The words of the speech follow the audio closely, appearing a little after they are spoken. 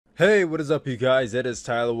Hey, what is up, you guys? It is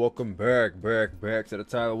Tyler. Welcome back to the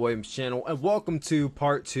Tyler Williams channel, and welcome to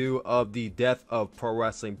part 2 of the Death of Pro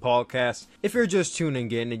Wrestling podcast. If you're just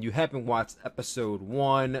tuning in and you haven't watched episode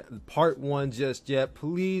 1, part 1 just yet,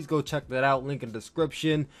 please go check that out. Link in the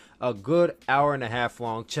description. A good hour and a half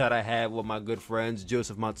long chat I had with my good friends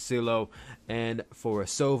Joseph Montecillo and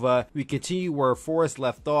Forrest Sowa. We continue where Forrest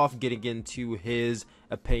left off, getting into his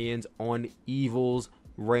opinions on Evil's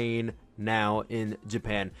reign now in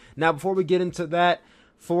Japan. Now, before we get into that,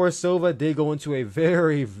 Forrest Sowa did go into a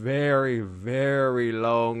very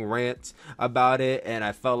long rant about it, and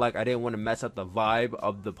I felt like I didn't want to mess up the vibe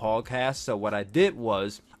of the podcast. So what I did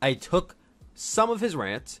was I took some of his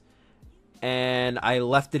rant and I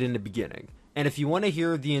left it in the beginning. And if you want to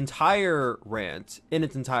hear the entire rant in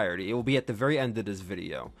its entirety, it will be at the very end of this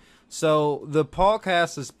video. So the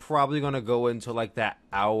podcast is probably going to go into like that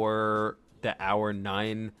hour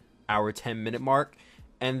 10-minute mark,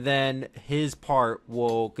 and then his part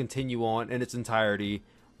will continue on in its entirety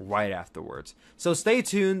right afterwards. So stay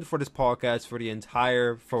tuned for this podcast for the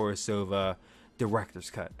entire Forrest Sowa director's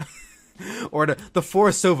cut or the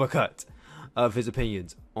Forrest Sowa cut of his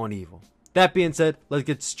opinions on Evil. That being said, let's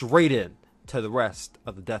get straight in to the rest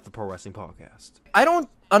of the Death of Pro Wrestling podcast. I don't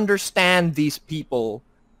understand these people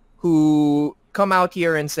who come out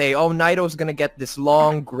here and say, oh, Naito's gonna get this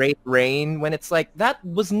long, great reign, when it's like, that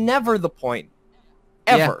was never the point.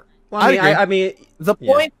 Ever. Yeah. Well, I mean, the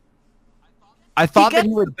point... I thought that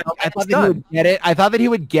he would get it. I thought that he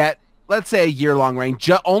would get, let's say, a year-long reign,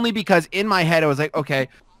 only because in my head I was like, okay,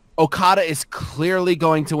 Okada is clearly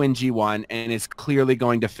going to win G1 and is clearly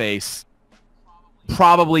going to face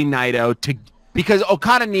probably Naito because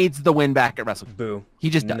Okada needs the win back at Wrestle. Boo. He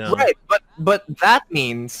just does. No. Right, but that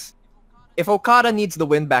means if Okada needs the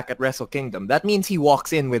win back at Wrestle Kingdom, that means he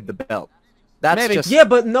walks in with the belt. That's Maybe. just... Yeah,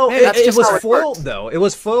 but no, it was foiled, works. though. It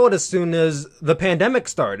was foiled as soon as the pandemic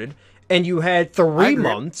started, and you had 3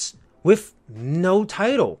 months with no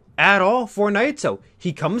title at all for Naito.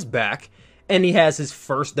 He comes back, and he has his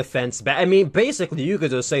first defense back. I mean, basically, you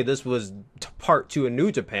could just say this was part 2 of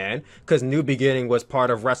New Japan, because New Beginning was part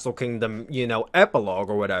of Wrestle Kingdom, epilogue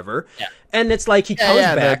or whatever. Yeah. And it's like he comes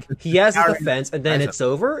back, he has his defense, and then it's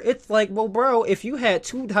over. It's like, well, bro, if you had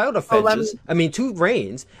 2 title defenses, 2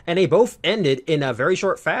 reigns, and they both ended in a very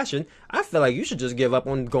short fashion, I feel like you should just give up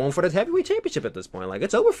on going for the heavyweight championship at this point. Like,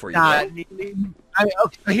 it's over for you. Okay,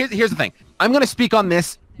 here's the thing. I'm going to speak on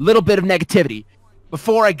this little bit of negativity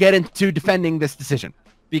before I get into defending this decision,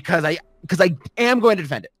 because I am going to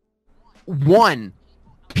defend it. One,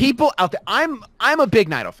 people out there, I'm a big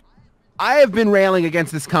Naito fan. I have been railing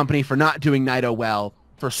against this company for not doing Naito well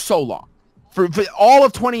for so long. For all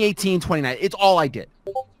of 2018, 2019, it's all I did.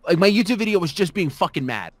 Like, my YouTube video was just being fucking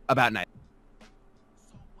mad about Naito.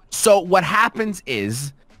 So what happens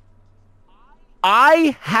is,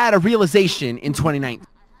 I had a realization in 2019.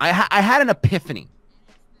 I had an epiphany.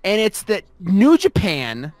 And it's that New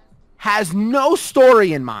Japan has no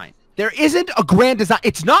story in mind. There isn't a grand design.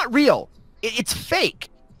 It's not real. It's fake.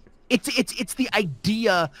 It's the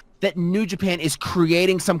idea that New Japan is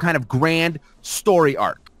creating some kind of grand story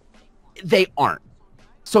arc. They aren't.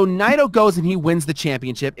 So Naito goes and he wins the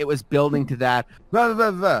championship. It was building to that. Blah, blah,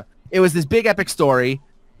 blah, blah. It was this big epic story.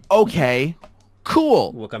 Okay,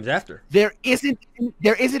 cool. What comes after? There isn't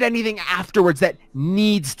anything afterwards that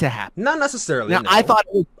needs to happen. Not necessarily. Now, no. I thought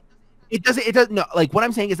it doesn't. No, like, what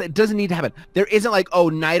I'm saying is that it doesn't need to happen. There isn't like,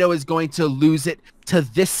 oh, Naito is going to lose it to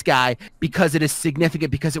this guy because it is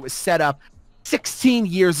significant, because it was set up 16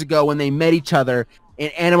 years ago when they met each other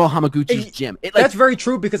in Animal Hamaguchi's gym. That's very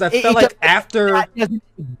true, because I felt like after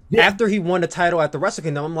he won the title at the Wrestle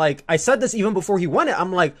Kingdom, I'm like, I said this even before he won it,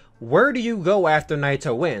 I'm like, where do you go after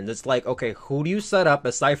Naito wins? It's like, okay, who do you set up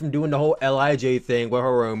aside from doing the whole LIJ thing with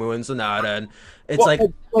Hiromu and Sonata? And it's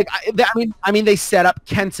I mean, they set up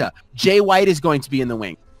Kenta. Jay White is going to be in the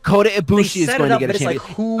wing. Kota Ibushi is going to get a championship.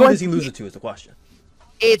 Like, who does he lose it to is the question.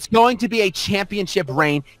 It's going to be a championship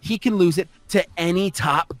reign. He can lose it to any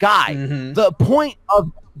top guy. The point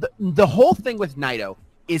of the whole thing with Naito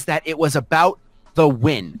is that it was about the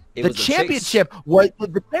win. The championship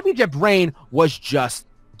reign was just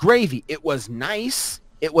gravy. It was nice.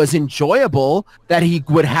 It was enjoyable that he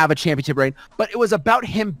would have a championship reign, but it was about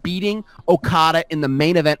him beating Okada in the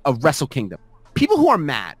main event of Wrestle Kingdom. People who are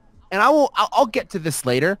mad, and I'll get to this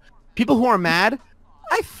later. People who are mad,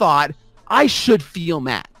 I thought I should feel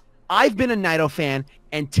mad. I've been a Naito fan,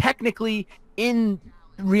 and technically, in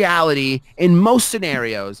reality, in most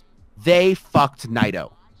scenarios, they fucked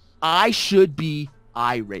Naito. I should be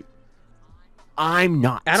irate. I'm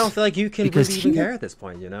not. I don't feel like you can really even care at this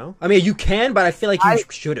point, you know? I mean, you can, but I feel like you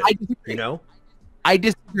shouldn't, you know? I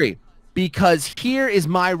disagree, because here is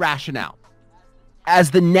my rationale.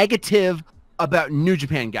 As the negative about New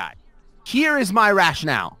Japan guy, here is my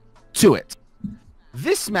rationale to it.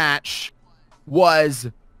 This match was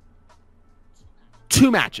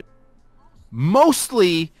 2 matches.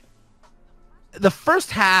 Mostly the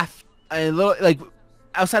first half, a little like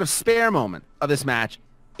outside of spare moment of this match,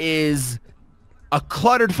 is a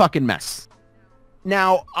cluttered fucking mess.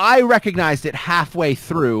 Now, I recognized it halfway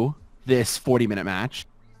through this 40-minute match.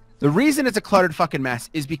 The reason it's a cluttered fucking mess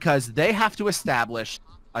is because they have to establish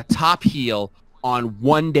a top heel on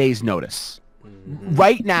 1 day's notice.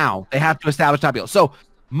 Right now, they have to establish top heel. So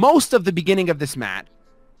most of the beginning of this match,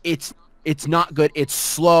 it's not good. It's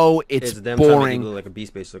slow. It's them boring. trying to make you look like a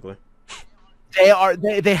beast, basically.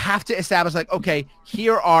 They have to establish, like, okay,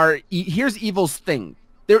 here's Evil's thing.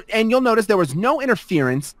 There, and you'll notice there was no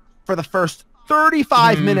interference for the first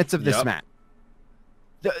 35 minutes of this match.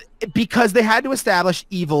 Because they had to establish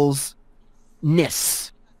Evil's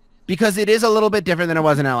ness. Because it is a little bit different than it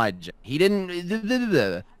was in LIJ. He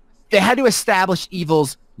didn't... They had to establish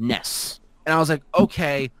Evil's ness. And I was like,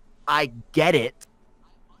 okay, I get it.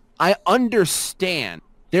 I understand.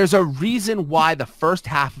 There's a reason why the first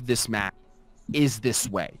half of this match is this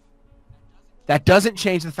way. That doesn't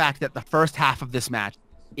change the fact that the first half of this match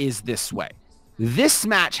is this way. This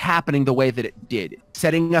match happening the way that it did,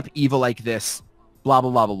 setting up Evil like this, blah,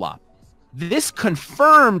 blah, blah, blah, blah. This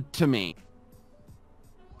confirmed to me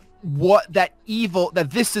that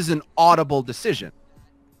this is an audible decision.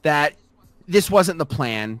 That this wasn't the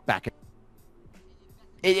plan back in...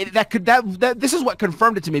 This is what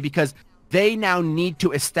confirmed it to me, because they now need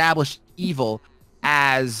to establish Evil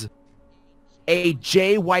as a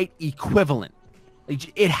Jay White equivalent.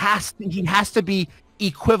 He has to be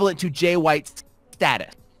equivalent to Jay White's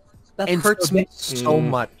status. That hurts me so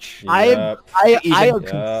much. I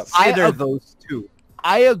consider those two.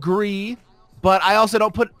 I agree, but I also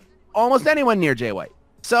don't put almost anyone near Jay White.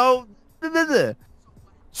 So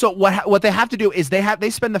what they have to do is they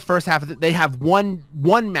spend the first half of it. They have one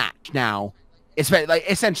match now,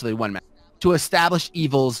 essentially one match to establish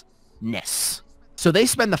Evil's ness. So they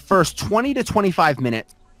spend the first 20 to 25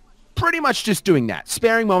 minutes pretty much just doing that,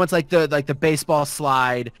 sparing moments like the baseball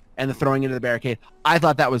slide and the throwing into the barricade. I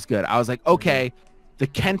thought that was good. I was like, okay, the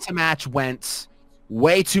Kenta match went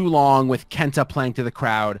way too long with Kenta playing to the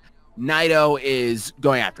crowd. Naito is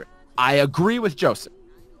going after it. I agree with Joseph.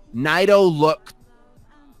 Naito looked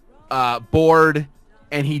bored,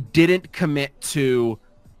 and he didn't commit to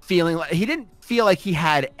he didn't feel like he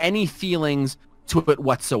had any feelings to it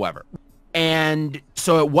whatsoever. And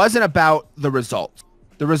so it wasn't about the result.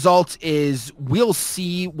 The result is, we'll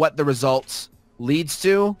see what the results leads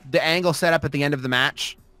to. The angle set up at the end of the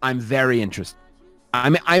match, I'm very interested.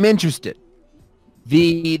 I'm interested.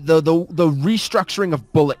 The restructuring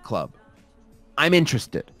of Bullet Club, I'm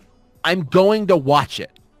interested. I'm going to watch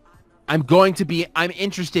it. I'm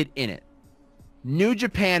interested in it. New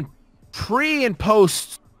Japan pre and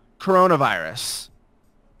post coronavirus,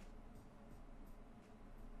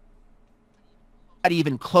 not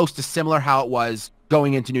even close to similar how it was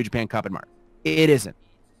going into New Japan Cup in March. It isn't.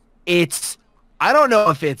 I don't know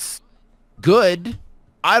if it's good.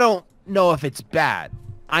 I don't know if it's bad.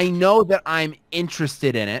 I know that I'm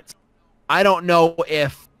interested in it. I don't know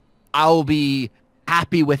if I'll be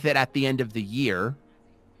happy with it at the end of the year.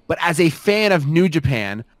 But as a fan of New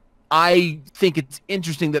Japan, I think it's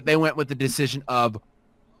interesting that they went with the decision of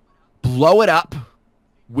blow it up.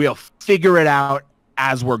 We'll figure it out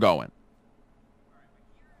as we're going.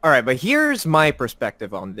 All right, but here's my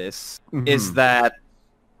perspective on this, is that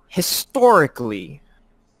historically,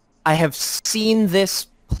 I have seen this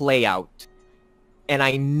play out, and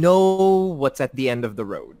I know what's at the end of the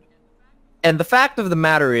road. And the fact of the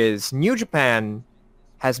matter is, New Japan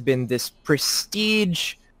has been this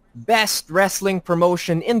prestige, best wrestling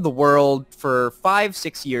promotion in the world for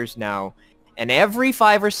 5-6 years now. And every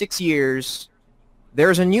 5 or 6 years,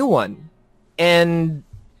 there's a new one. And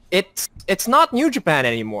it's not New Japan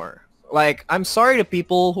anymore. Like, I'm sorry to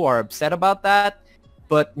people who are upset about that,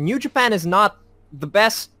 but New Japan is not the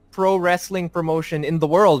best pro wrestling promotion in the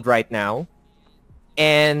world right now.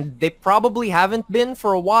 And they probably haven't been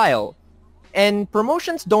for a while. And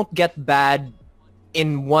promotions don't get bad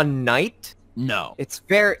in one night. No. It's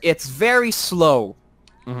very slow.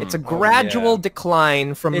 It's a gradual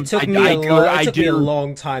decline from... It took me a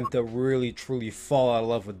long time to really, truly fall out of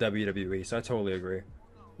love with WWE, so I totally agree.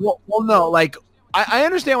 Well, no, like, I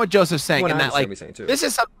understand what Joseph's saying, Well, and that, like, this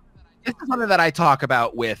is something that I talk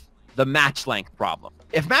about with the match length problem.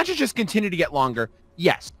 If matches just continue to get longer,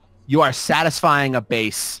 yes, you are satisfying a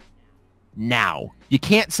base now. You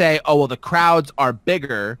can't say, oh, well, the crowds are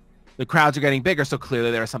bigger. The crowds are getting bigger, so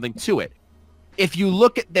clearly there is something to it. If you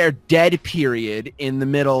look at their dead period in the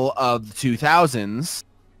middle of the 2000s,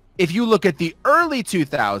 if you look at the early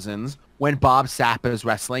 2000s, when Bob Sapp is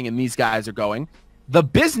wrestling and these guys are going, the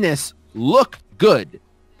business looked good.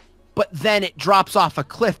 But then it drops off a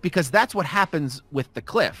cliff because that's what happens with the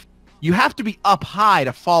cliff. You have to be up high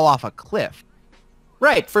to fall off a cliff.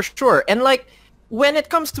 Right, for sure. And like, when it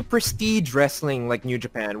comes to prestige wrestling like New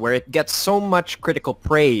Japan, where it gets so much critical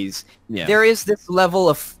praise, there is this level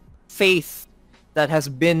of faith that has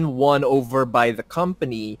been won over by the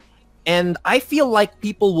company. And I feel like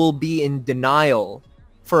people will be in denial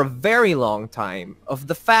for a very long time of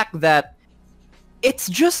the fact that it's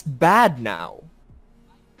just bad now.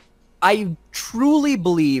 I truly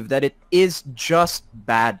believe that it is just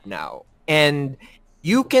bad now. And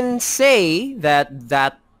you can say that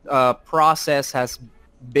that process has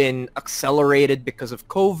been accelerated because of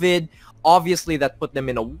COVID. Obviously, that put them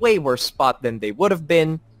in a way worse spot than they would have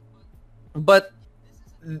been. But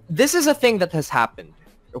this is a thing that has happened.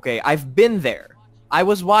 Okay, I've been there. I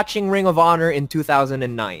was watching Ring of Honor in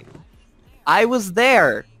 2009. I was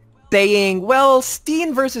there saying, well,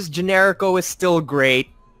 Steen versus Generico is still great.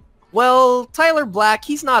 Well, Tyler Black,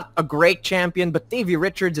 he's not a great champion, but Davey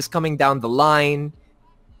Richards is coming down the line.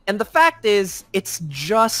 And the fact is, it's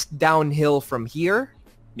just downhill from here.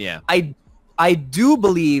 Yeah. I do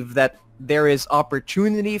believe that there is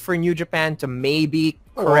opportunity for New Japan to maybe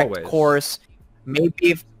correct course.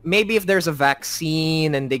 Maybe if there's a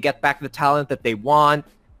vaccine and they get back the talent that they want.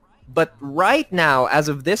 But right now, as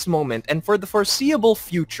of this moment, and for the foreseeable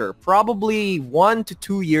future, probably 1 to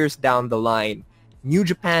 2 years down the line, New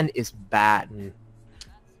Japan is bad.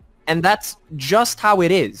 And that's just how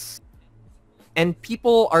it is. And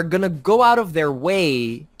people are going to go out of their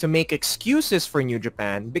way to make excuses for New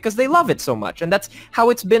Japan because they love it so much. And that's how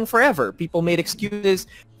it's been forever. People made excuses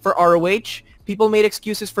for ROH. People made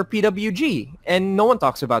excuses for PWG. And no one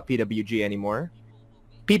talks about PWG anymore.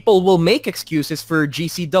 People will make excuses for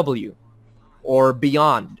GCW or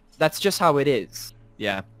beyond. That's just how it is.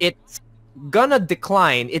 Yeah. It's gonna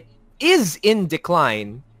decline. It is in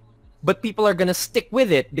decline, but people are gonna stick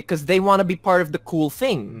with it because they want to be part of the cool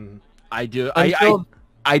thing. I do.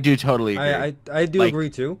 I do totally agree. I do agree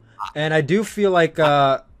too. And I do feel like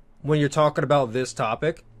when you're talking about this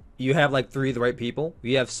topic, you have like three of the right people.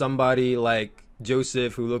 You have somebody like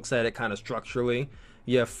Joseph who looks at it kind of structurally.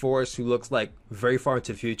 You have Forrest who looks like very far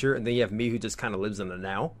into the future, and then you have me who just kind of lives in the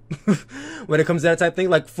now. When it comes to that type of thing,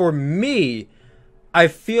 like for me, I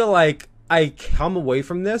feel like I come away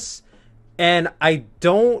from this, and I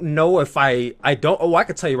don't know if I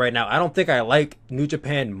can tell you right now, I don't think I like New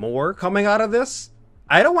Japan more coming out of this.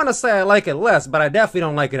 I don't want to say I like it less, but I definitely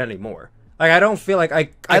don't like it anymore. Like I don't feel like I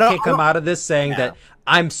can't come out of this saying that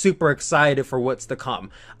I'm super excited for what's to come.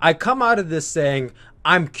 I come out of this saying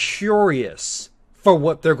I'm curious for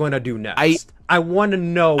what they're going to do next. I want to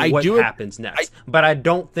know what happens next, but I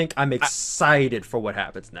don't think I'm excited for what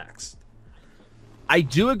happens next. I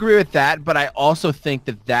do agree with that, but I also think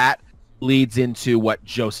that leads into what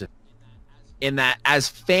Joseph, in that as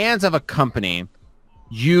fans of a company,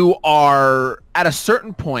 you are at a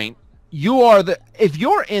certain point, if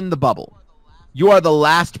you're in the bubble, you are the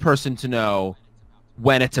last person to know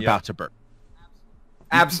when it's about to burst.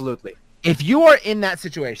 Absolutely. If you are in that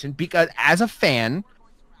situation, because as a fan,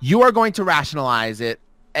 you are going to rationalize it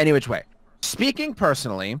any which way. Speaking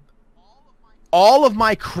personally, all of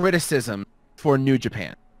my criticism for New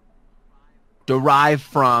Japan derive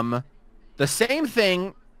from the same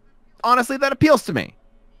thing, honestly, that appeals to me.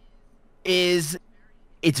 It's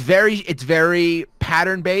very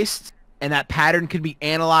pattern-based, and that pattern can be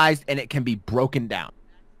analyzed and it can be broken down.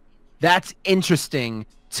 That's interesting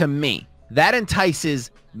to me. That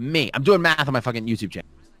entices me. I'm doing math on my fucking YouTube channel.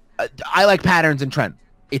 I like patterns and trends.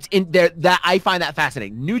 It's in there that I find that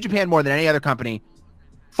fascinating. New Japan, more than any other company,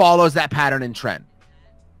 follows that pattern and trend.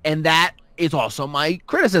 And that is also my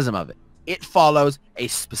criticism of it. It follows a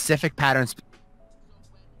specific pattern.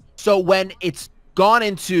 So when it's gone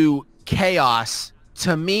into chaos,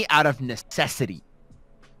 to me, out of necessity,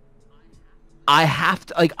 I have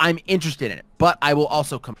to, like, I'm interested in it. But I will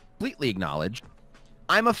also completely acknowledge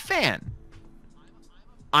I'm a fan.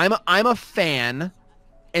 I'm a fan,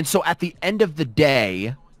 and so at the end of the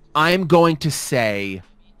day, I'm going to say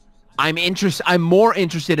I'm more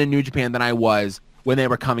interested in New Japan than I was when they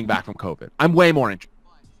were coming back from COVID. I'm way more interested.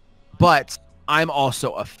 But I'm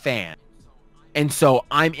also a fan. And so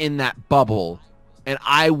I'm in that bubble, and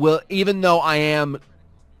I will, even though I am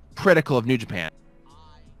critical of New Japan,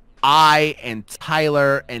 I and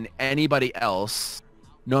Tyler and anybody else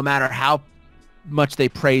no matter how much they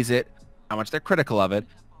praise it, how much they're critical of it,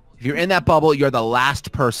 if you're in that bubble, you're the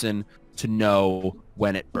last person to know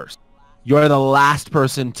when it bursts. You're the last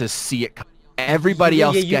person to see it. Everybody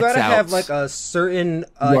else you gets gotta out. have like a certain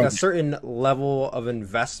level of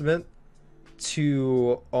investment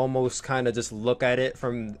to almost kind of just look at it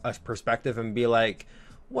from a perspective and be like,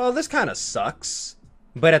 well, this kind of sucks.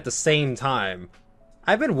 But at the same time,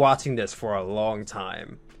 I've been watching this for a long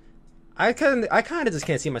time. I kind of just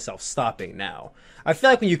can't see myself stopping now. I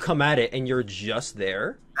feel like when you come at it and you're just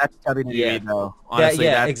there. That's WWE though. Honestly,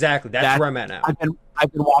 exactly. That's where I'm at now.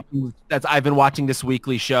 I've been watching this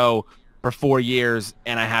weekly show for 4 years,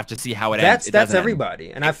 and I have to see how it ends. That's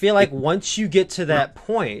everybody. And I feel like once you get to that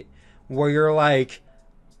point where you're like,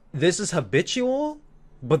 this is habitual,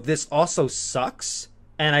 but this also sucks,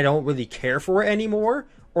 and I don't really care for it anymore,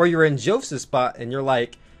 or you're in Joseph's spot and you're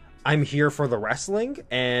like, I'm here for the wrestling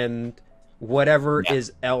and whatever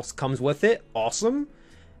else comes with it, awesome.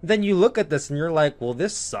 Then you look at this and you're like, well,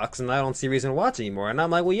 this sucks and I don't see a reason to watch anymore. And I'm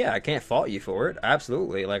like, well, yeah, I can't fault you for it.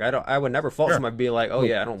 Absolutely. Like, I would never fault somebody being like, oh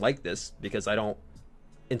yeah, I don't like this because I don't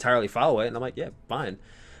entirely follow it. And I'm like, yeah, fine.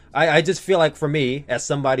 I just feel like for me, as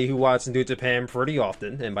somebody who watches New Japan pretty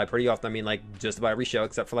often, and by pretty often I mean like just about every show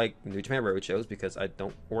except for like New Japan Road shows, because I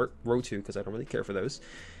don't, or Road 2 because I don't really care for those.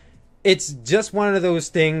 It's just one of those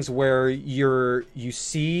things where you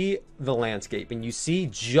see the landscape and you see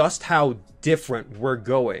just how different we're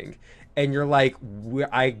going, and you're like,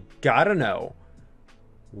 I gotta know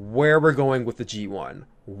where we're going with the G1,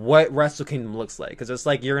 what Wrestle Kingdom looks like, because it's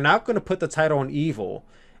like you're not going to put the title on Evil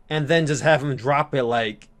and then just have him drop it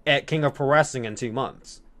like at King of Pro Wrestling in 2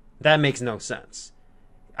 months. That makes no sense.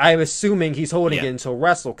 I'm assuming he's holding it until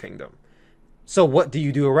Wrestle Kingdom. So what do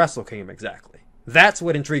you do at Wrestle Kingdom exactly? That's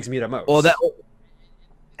what intrigues me the most. Well,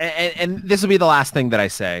 and this will be the last thing that I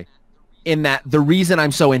say, in that the reason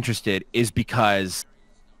I'm so interested is because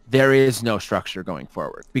there is no structure going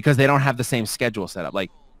forward, because they don't have the same schedule set up. Like,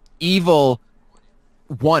 Evil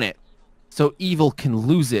won it, so Evil can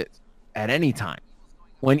lose it at any time.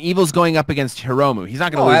 When Evil's going up against Hiromu, he's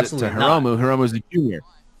not going to lose it to Hiromu. Hiromu's a junior.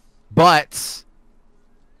 But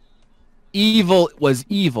Evil was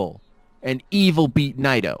Evil, and Evil beat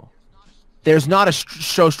Naito. There's not a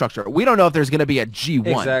show structure. We don't know if there's going to be a G1.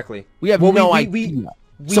 Exactly. We have no idea.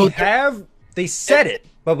 They said it,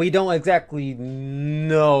 but we don't exactly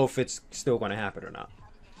know if it's still going to happen or not.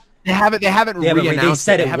 They haven't re-announced.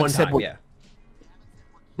 They said it one time,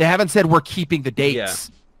 They haven't said we're keeping the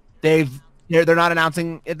dates. Yeah. They're not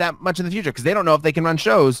announcing it that much in the future because they don't know if they can run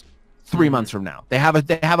shows 3 months from now. They have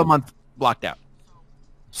a month blocked out.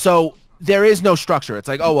 So there is no structure. It's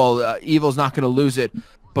like, oh, well, Evil's not going to lose it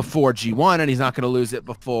before G1, and he's not going to lose it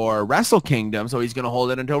before Wrestle Kingdom, so he's going to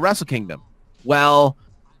hold it until Wrestle Kingdom. Well,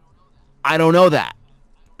 I don't know that,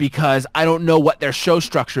 because I don't know what their show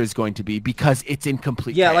structure is going to be, because it's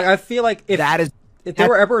incomplete. Yeah, like I feel like if there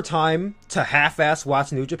were ever a time to half-ass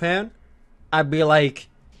watch New Japan, I'd be like,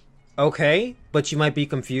 okay, but you might be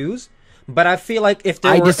confused. But I feel like if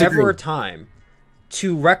there were ever a time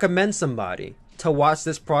to recommend somebody to watch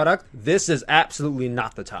this product, this is absolutely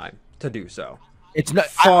not the time to do so. It's not.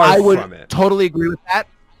 I would totally agree with that.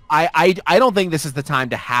 I don't think this is the time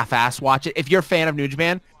to half-ass watch it. If you're a fan of New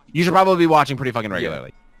Japan, you should probably be watching pretty fucking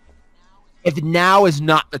regularly. Yeah. If now is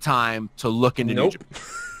not the time to look into New Japan,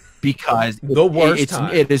 because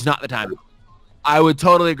it is not the time. I would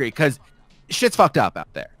totally agree, because shit's fucked up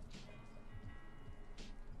out there.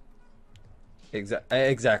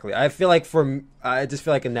 Exactly. I feel like I just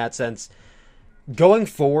feel like in that sense, going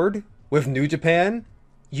forward with New Japan,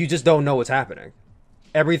 you just don't know what's happening.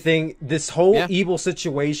 Everything, this whole Evil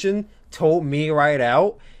situation told me right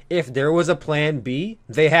out, if there was a plan B,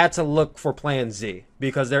 they had to look for plan Z,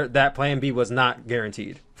 because that plan B was not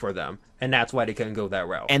guaranteed for them, and that's why they couldn't go that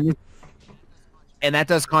route. And that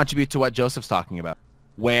does contribute to what Joseph's talking about,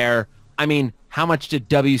 where, I mean, how much did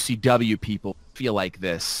WCW people feel like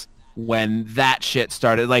this when that shit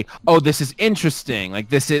started? Like, oh, this is interesting. Like,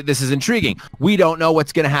 this is intriguing. We don't know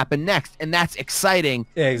what's going to happen next, and that's exciting.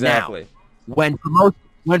 Yeah, exactly. Now,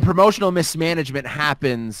 when promotional mismanagement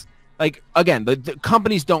happens, like, again, the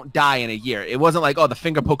companies don't die in a year. It wasn't like, oh, the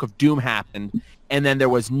finger poke of doom happened, and then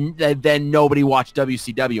then nobody watched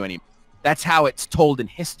WCW anymore. That's how it's told in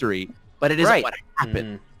history, but it isn't what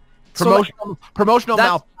happened. Promotional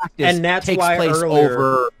malpractice, and that's takes why place earlier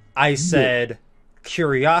over. I said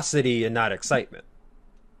curiosity and not excitement.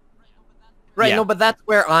 Right, Yeah. no, but that's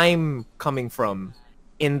where I'm coming from,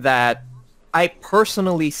 in that I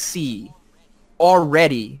personally see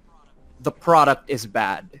already the product is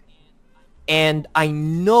bad. And I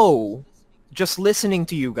know just listening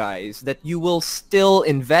to you guys that you will still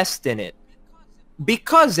invest in it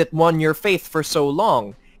because it won your faith for so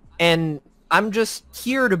long. And I'm just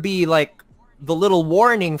here to be like the little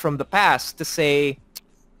warning from the past to say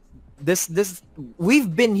this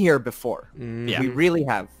we've been here before. Yeah. We really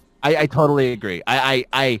have. I totally agree.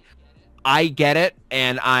 I get it,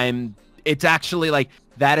 and it's actually like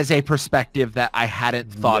that is a perspective that I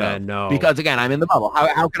hadn't thought of. No. Because again, I'm in the bubble.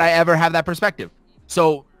 How could I ever have that perspective?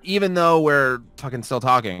 So even though we're still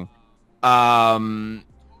talking, I'm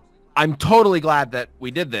totally glad that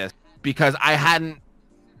we did this because I hadn't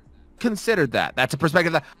considered that. That's a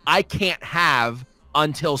perspective that I can't have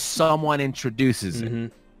until someone introduces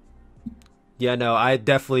it. Yeah, no, I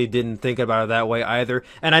definitely didn't think about it that way either.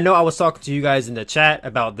 And I know I was talking to you guys in the chat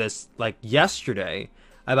about this like yesterday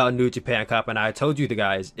about New Japan Cup, and I told you the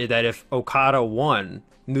guys that if Okada won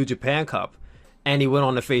New Japan Cup and he went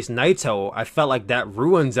on to face Naito, I felt like that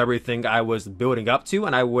ruins everything I was building up to,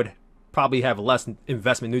 and I would probably have less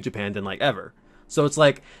investment in New Japan than like ever. So it's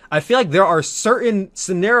like, I feel like there are certain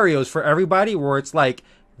scenarios for everybody where it's like,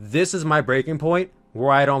 this is my breaking point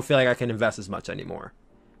where I don't feel like I can invest as much anymore.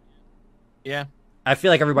 Yeah. I feel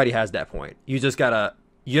like everybody has that point. You just gotta,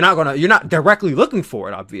 you're not directly looking for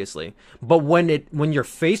it, obviously. But when you're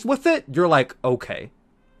faced with it, you're like, okay,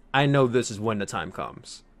 I know this is when the time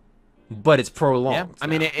comes. But it's prolonged. Yeah. I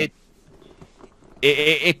mean,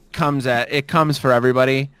 it comes for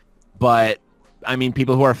everybody, but I mean,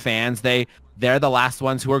 people who are fans, they're the last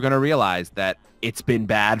ones who are going to realize that it's been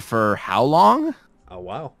bad for how long? Oh,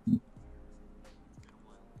 wow.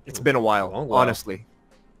 It's been a while, honestly.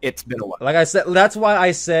 It's been a while. Like I said, that's why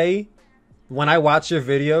I say when I watch your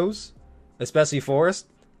videos, especially Forrest,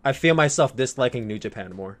 I feel myself disliking New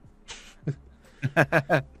Japan more.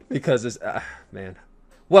 Because it's, man.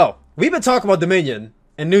 Well, we've been talking about Dominion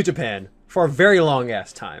and New Japan for a very long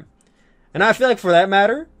ass time. And I feel like for that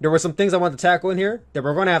matter, there were some things I wanted to tackle in here that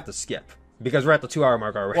we're going to have to skip because we're at the 2-hour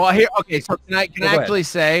mark already. Well, here, okay, so can I actually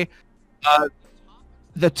say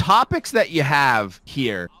the topics that you have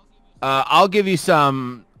here, I'll give you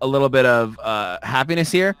a little bit of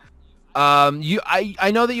happiness here.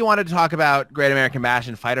 I know that you wanted to talk about Great American Bash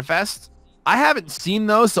and Fyter Fest. I haven't seen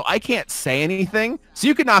those, so I can't say anything. So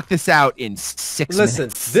you can knock this out in 6 minutes.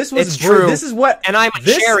 Listen, this was true. This is what, and I'm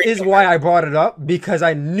this is why I brought it up, because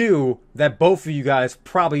I knew that both of you guys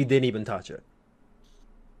probably didn't even touch it.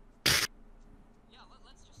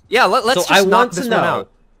 Yeah, let's just knock this one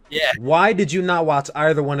out. Yeah. Why did you not watch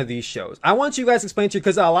either one of these shows? I want you guys to explain to you,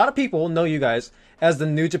 because a lot of people know you guys as the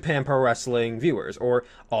New Japan Pro Wrestling viewers, or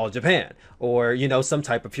All Japan, or, you know, some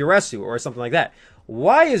type of Puresu, or something like that.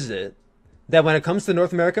 Why is it that when it comes to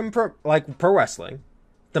North American pro wrestling,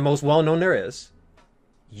 the most well-known there is,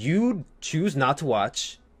 you choose not to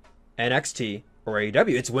watch NXT or AEW?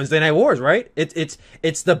 It's Wednesday Night Wars, right?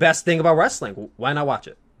 It's the best thing about wrestling. Why not watch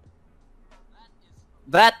it?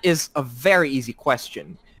 That is a very easy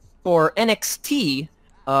question. For NXT,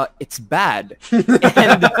 it's bad.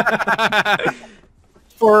 And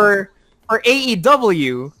for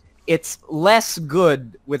AEW, it's less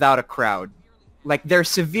good without a crowd. Like, they're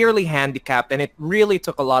severely handicapped, and it really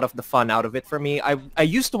took a lot of the fun out of it for me. I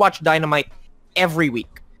used to watch Dynamite every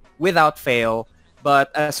week, without fail,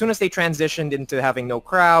 but as soon as they transitioned into having no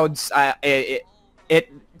crowds,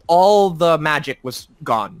 all the magic was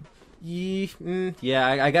gone.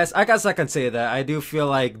 Yeah, I guess I can say that. I do feel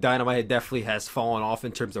like Dynamite definitely has fallen off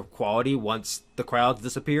in terms of quality once the crowds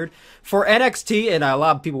disappeared. For NXT, and a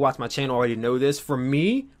lot of people watch my channel already know this, for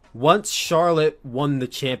me, once Charlotte won the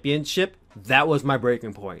championship, that was my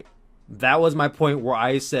breaking point. That was my point where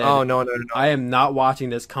I said, oh, no. I am not watching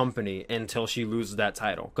this company until she loses that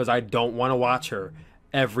title, because I don't want to watch her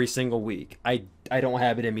every single week. I don't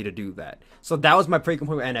have it in me to do that. So that was my breaking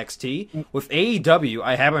point with NXT. With AEW,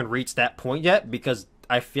 I haven't reached that point yet because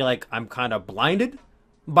I feel like I'm kind of blinded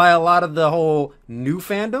by a lot of the whole new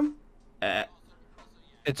fandom.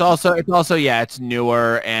 It's also yeah, it's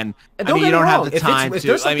newer, and I mean, you don't have the time to. If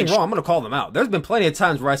there's something wrong, I'm gonna call them out. There's been plenty of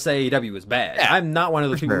times where I say AEW is bad. Yeah, I'm not one of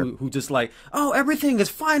those people who just like, oh, everything is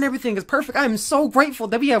fine, everything is perfect. I'm so grateful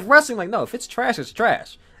that we have wrestling. Like, no, if it's trash, it's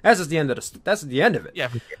trash. That's just the end of it. Yeah.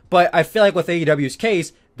 But I feel like with AEW's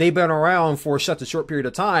case, they've been around for such a short period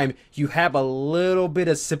of time. You have a little bit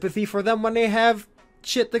of sympathy for them when they have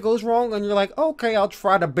shit that goes wrong, and you're like, okay, I'll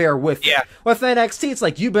try to bear with it. With NXT, it's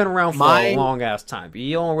like you've been around for a long ass time.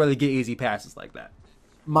 You don't really get easy passes like that.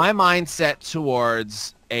 My mindset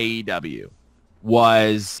towards AEW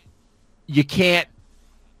was you can't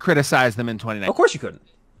criticize them in 2019. Of course you couldn't.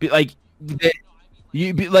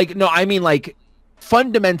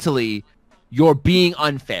 Fundamentally, you're being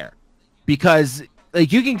unfair because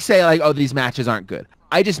like you can say like, oh, these matches aren't good.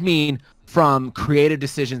 I just mean from creative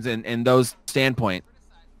decisions and those standpoint.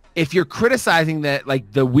 If you're criticizing that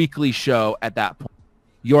like the weekly show at that point,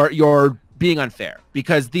 you're being unfair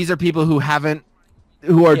because these are people who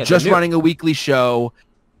are just running a weekly show,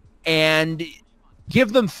 and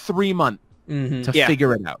give them 3 months to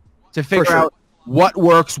figure it out, to figure out what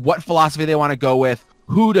works, what philosophy they want to go with,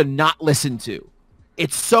 who to not listen to.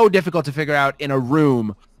 It's so difficult to figure out in a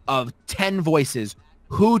room of 10 voices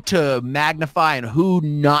who to magnify and who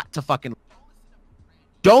not to fucking.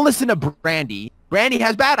 Don't listen to Brandy. Brandy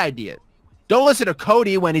has bad ideas. Don't listen to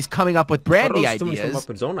Cody when he's coming up with Brandy ideas.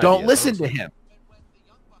 Don't listen to him.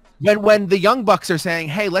 When the Young Bucks are saying,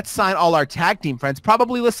 "Hey, let's sign all our tag team friends,"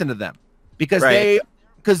 probably listen to them because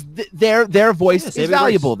their voice is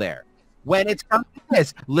valuable there. When it's come to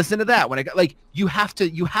this, listen to that. When you have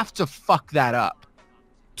to fuck that up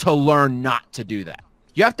to learn not to do that.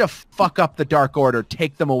 You have to fuck up the Dark Order,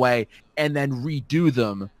 take them away, and then redo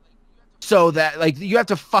them. So that like you have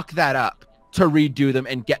to fuck that up to redo them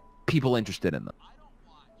and get people interested in them.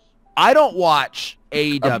 I don't watch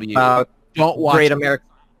AEW. Don't watch Great America.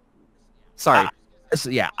 Sorry.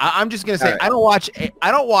 I'm just gonna say I don't watch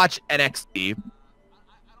NXT.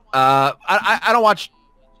 I don't watch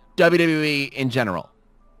WWE in general.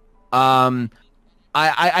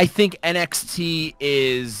 I think NXT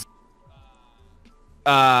is.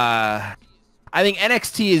 I think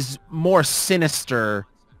NXT is more sinister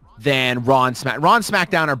than Raw and SmackDown. Raw and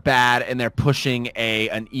SmackDown are bad, and they're pushing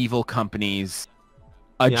an evil company's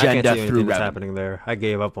agenda through what's happening there. I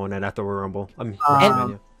gave up on it after Royal Rumble.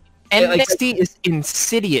 NXT is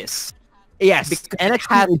insidious. Yes, NXT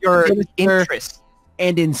has your interest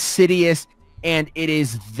and insidious, and it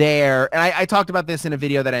is there. And I talked about this in a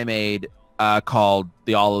video that I made called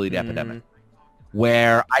 "The All Elite Epidemic,"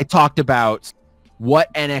 where I talked about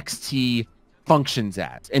what NXT functions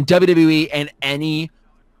as, and WWE and any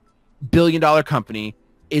billion-dollar company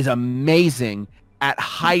is amazing at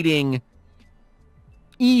hiding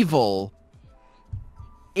evil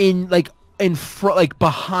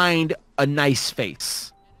behind a nice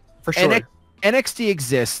face. For sure. NXT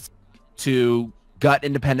exists to gut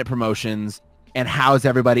independent promotions and house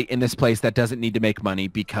everybody in this place that doesn't need to make money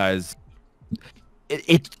because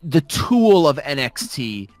it's the tool of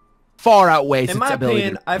NXT far outweighs its ability.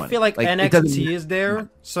 In my opinion, I feel like NXT is there,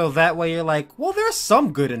 so that way you're like, well, there's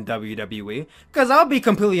some good in WWE. Because I'll be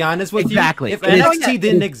completely honest with you, if NXT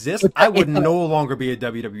didn't exist, I would no longer be a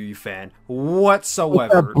WWE fan whatsoever.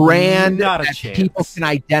 It's a brand not a that chance. People can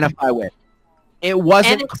identify with. It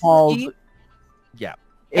wasn't called. Yeah,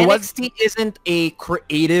 NXT isn't a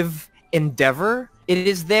creative endeavor. It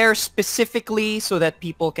is there specifically so that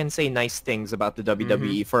people can say nice things about the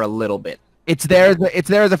WWE for a little bit. It's there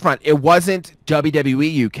as a front. It wasn't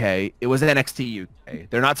WWE UK. It was NXT UK.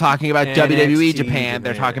 They're not talking about WWE Japan.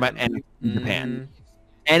 They're talking about NXT Japan.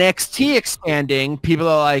 NXT expanding. People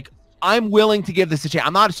are like, I'm willing to give this a chance.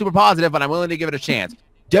 I'm not super positive, but I'm willing to give it a chance.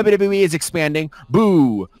 WWE is expanding.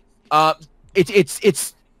 Boo.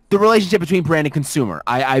 It's the relationship between brand and consumer.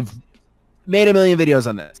 I've made a million videos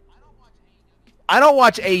on this. I don't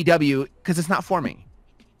watch AEW because it's not for me.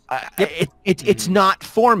 It's not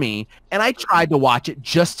for me, and I tried to watch it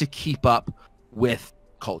just to keep up with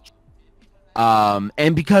culture,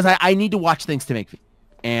 and because I need to watch things to make.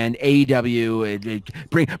 And AEW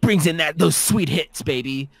it brings in those sweet hits,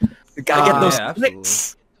 baby. Gotta get those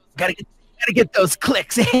clicks. Gotta get those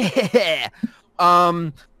clicks.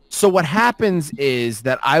 So what happens is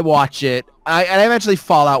that I watch it, and I eventually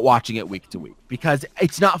fall out watching it week to week because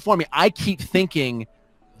it's not for me. I keep thinking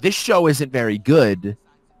this show isn't very good.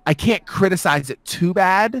 I can't criticize it too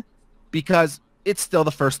bad because it's still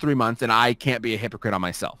the first 3 months and I can't be a hypocrite on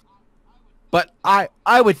myself. But I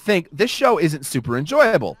would think this show isn't super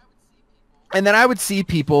enjoyable. And then I would see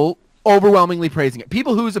people overwhelmingly praising it.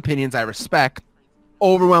 People whose opinions I respect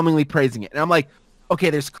overwhelmingly praising it. And I'm like, okay,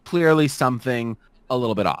 there's clearly something a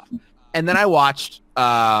little bit off. And then I watched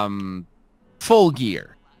Full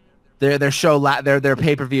Gear, their show, their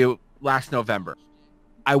pay-per-view last November.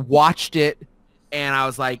 I watched it. And I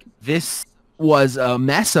was like, this was a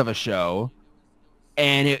mess of a show,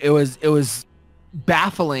 and it was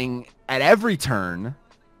baffling at every turn.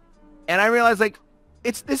 And I realized like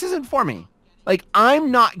this isn't for me. Like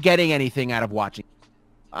I'm not getting anything out of watching.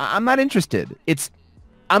 I'm not interested.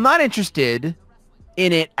 I'm not interested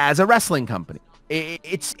in it as a wrestling company.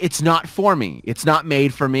 It's not for me. It's not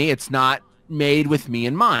made for me. It's not made with me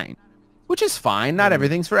in mind, which is fine. Not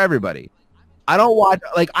everything's for everybody. I don't watch,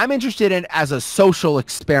 I'm interested in as a social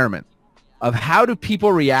experiment of how do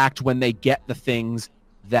people react when they get the things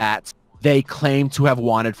that they claim to have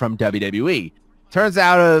wanted from WWE. Turns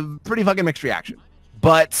out a pretty fucking mixed reaction.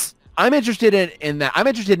 But I'm interested in that. I'm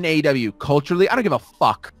interested in AEW culturally. I don't give a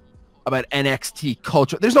fuck about NXT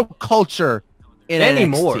culture. There's no culture in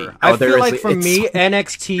anymore. NXT. I feel like for me,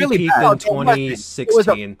 NXT really peaked bad. in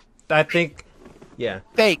 2016. I think, yeah.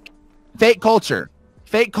 Fake culture.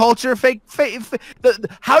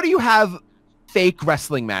 How do you have fake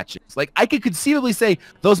wrestling matches? Like, I could conceivably say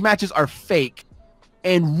those matches are fake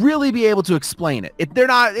and really be able to explain it.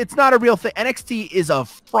 It's not a real thing. NXT is a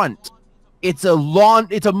front. It's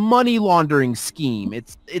a money laundering scheme.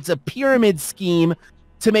 It's a pyramid scheme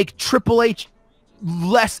to make Triple H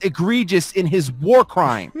less egregious in his war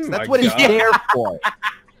crimes. That's what it's there for.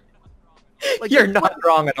 Like, you're not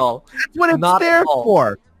wrong at all. That's what it's there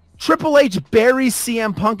for. Triple H buries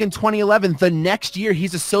CM Punk in 2011. The next year,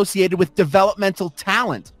 he's associated with developmental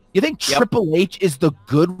talent. You think Triple H is the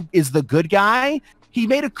good guy? He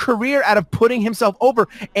made a career out of putting himself over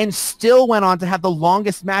and still went on to have the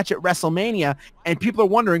longest match at WrestleMania. And people are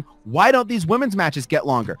wondering, why don't these women's matches get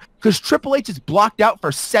longer? Because Triple H is blocked out for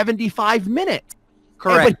 75 minutes.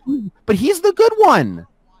 Correct. But he's the good one.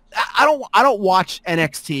 I don't watch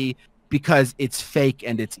NXT because it's fake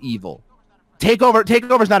and it's evil.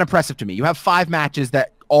 Takeover's not impressive to me. You have 5 matches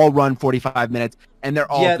that all run 45 minutes and they're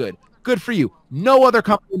all good. Good for you. No other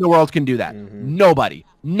company in the world can do that. Nobody.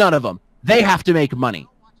 None of them. They have to make money.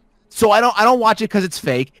 So I don't watch it because it's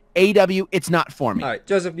fake. AEW, it's not for me. All right,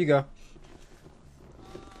 Joseph, you go.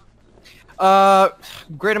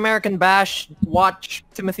 Great American Bash, watch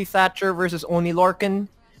Timothy Thatcher versus Oni Lorcan.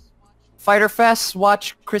 Fyter Fest,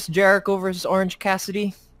 watch Chris Jericho versus Orange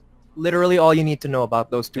Cassidy. Literally all you need to know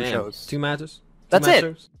about those two shows. 2 matches? That's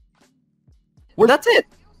it. That's it.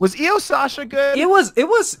 Was Io Sasha good? It was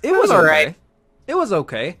all right. It was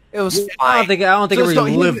okay. It was fine. I don't think it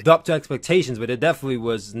really lived up to expectations, but it definitely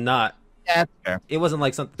was not. Yeah, fair. It wasn't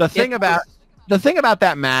like something. The thing about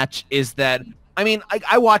that match is that, I mean,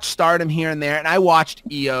 I watched Stardom here and there, and I watched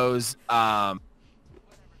Io's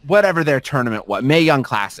whatever their tournament was, Mae Young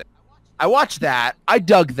Classic. I watched that. I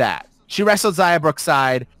dug that. She wrestled Xia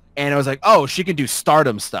Brookside, and I was like, oh, she can do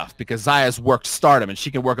Stardom stuff because Zaya's worked Stardom, and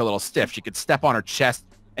she can work a little stiff. She could step on her chest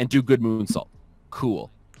and do good moonsault.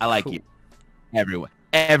 Cool. I like you.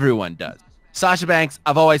 Everyone does. Sasha Banks,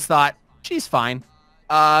 I've always thought she's fine.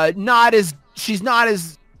 She's not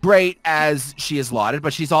as great as she is lauded,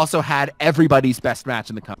 but she's also had everybody's best match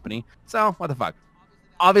in the company. So what the fuck?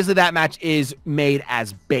 Obviously, that match is made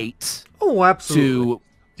as bait. Oh, absolutely.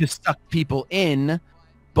 To suck people in.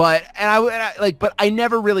 But I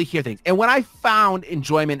never really hear things. And when I found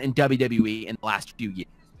enjoyment in WWE in the last few years,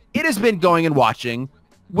 it has been going and watching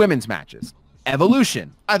women's matches.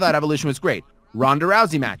 Evolution. I thought Evolution was great. Ronda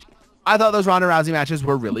Rousey matches. I thought those Ronda Rousey matches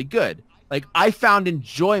were really good. Like, I found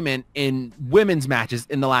enjoyment in women's matches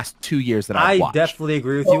in the last 2 years that I've watched. I definitely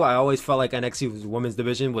agree with you. I always felt like NXT's women's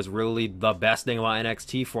division was really the best thing about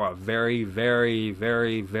NXT for a very, very,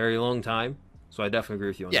 very, very long time. So I definitely agree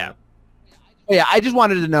with you on that. Yeah, I just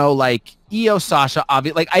wanted to know, like, Io Sasha,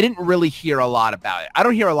 obviously, like, I didn't really hear a lot about it. I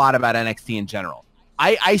don't hear a lot about NXT in general.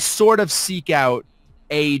 I sort of seek out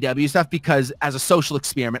AEW stuff because as a social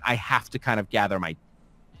experiment, I have to kind of gather my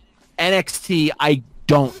NXT. I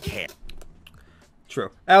don't care. True.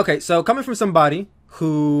 Okay, so coming from somebody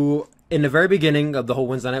who, in the very beginning of the whole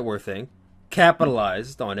Wednesday Night War thing,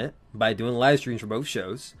 capitalized on it by doing live streams for both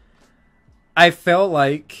shows, I felt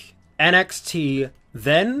like NXT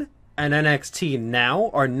then and NXT now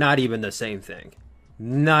are not even the same thing.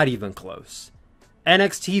 Not even close.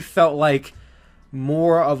 NXT felt like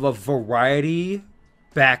more of a variety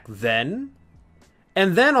back then.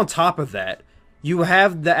 And then on top of that, you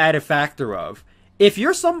have the added factor of, if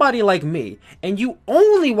you're somebody like me and you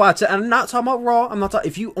only watch it, and I'm not talking about Raw,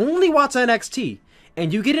 if you only watch NXT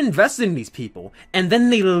and you get invested in these people and then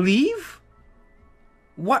they leave,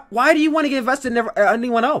 why do you want to get invested in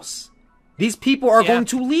anyone else? These people are going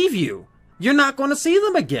to leave you. You're not going to see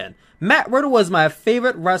them again. Matt Riddle was my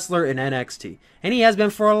favorite wrestler in NXT, and he has been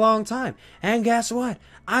for a long time. And guess what?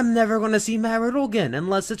 I'm never going to see Matt Riddle again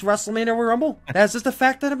unless it's WrestleMania or Rumble. That's just the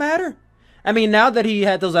fact of the matter. I mean, now that he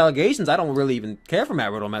had those allegations, I don't really even care for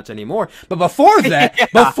Matt Riddle match anymore. But before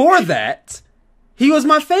that, he was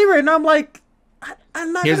my favorite, and I'm like,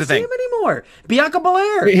 I'm not going to see him anymore. Bianca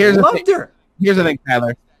Belair, loved her. Here's the thing,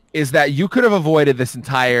 Tyler, is that you could have avoided this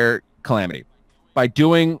entire calamity by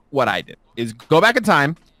doing what I did, is go back in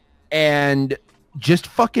time and just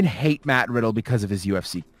fucking hate Matt Riddle because of his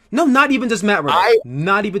UFC. No, not even just Matt Riddle.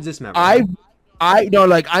 I know,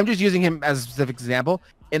 like, I'm just using him as a specific example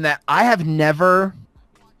in that I've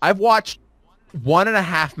watched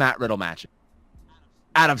 1.5 Matt Riddle matches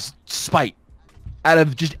out of spite, out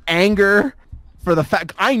of just anger for the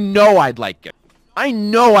fact I know I'd like it. I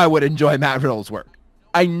know I would enjoy Matt Riddle's work.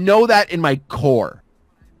 I know that in my core.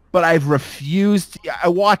 But I've refused. I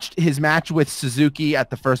watched his match with Suzuki at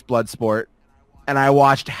the first Bloodsport, and I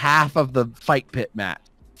watched half of the Fight Pit match.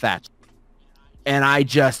 And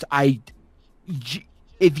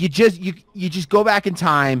if you just go back in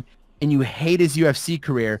time and you hate his UFC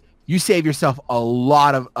career, you save yourself a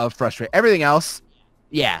lot of frustration. Everything else,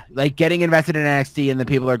 yeah, like getting invested in NXT and the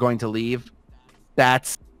people are going to leave.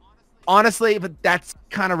 That's honestly, but that's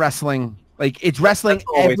kind of wrestling. Like it's wrestling.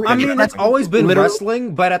 It's always been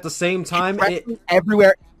wrestling, but at the same time,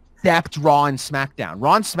 everywhere except Raw and SmackDown.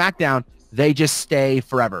 Raw and SmackDown, they just stay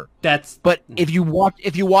forever. But if you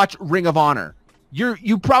watch Ring of Honor, you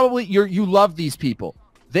love these people.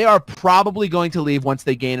 They are probably going to leave once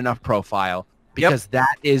they gain enough profile because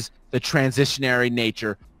that is the transitionary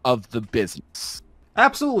nature of the business.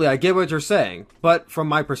 Absolutely, I get what you're saying, but from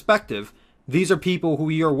my perspective, these are people who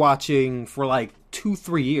you're watching for like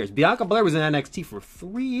 2-3 years. Bianca Belair was in NXT for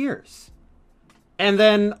 3 years. And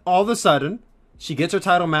then all of a sudden, she gets her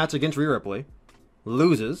title match against Rhea Ripley,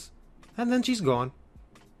 loses, and then she's gone.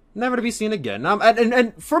 Never to be seen again.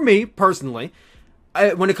 And for me, personally,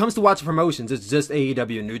 when it comes to watching promotions, it's just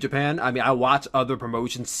AEW and New Japan. I mean, I watch other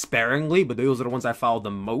promotions sparingly, but those are the ones I follow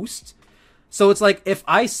the most. So it's like, if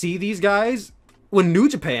I see these guys, when New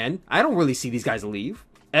Japan, I don't really see these guys leave.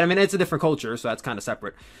 And I mean, it's a different culture, so that's kind of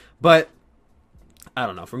separate. But I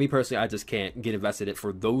don't know. For me personally, I just can't get invested in it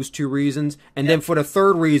for those two reasons. And then for the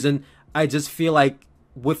third reason, I just feel like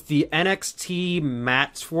with the NXT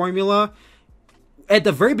match formula, at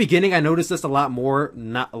the very beginning, I noticed this a lot more,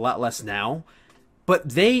 not a lot less now. But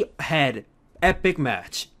they had epic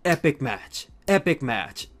match, epic match, epic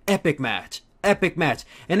match, epic match, epic match.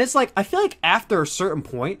 And it's like, I feel like after a certain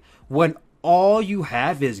point, when all you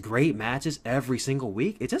have is great matches every single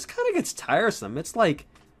week, it just kind of gets tiresome. It's like,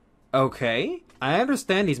 okay, I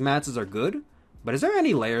understand these matches are good, but is there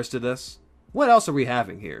any layers to this? What else are we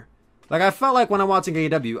having here? Like, I felt like when I'm watching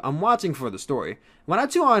AEW, I'm watching for the story. When I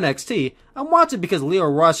tune on NXT, I'm watching because Leo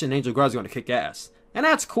Rush and Angel Garza are going to kick ass. And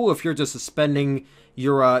that's cool if you're just suspending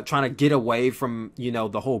your, trying to get away from, you know,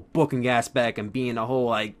 the whole booking aspect and being a whole,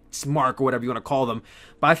 like, smart or whatever you want to call them.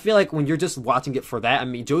 But I feel like when you're just watching it for that, I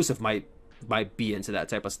mean, Joseph might be into that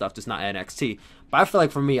type of stuff, just not NXT. But I feel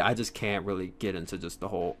like for me, I just can't really get into just the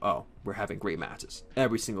whole, oh, we're having great matches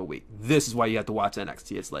every single week. This is why you have to watch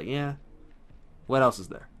NXT. It's like, yeah, what else is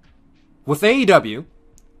there? With AEW,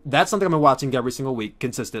 that's something I've been watching every single week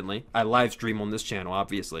consistently. I live stream on this channel,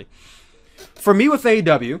 obviously. For me with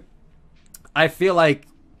AEW, I feel like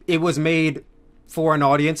it was made for an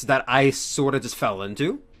audience that I sort of just fell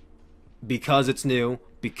into because it's new,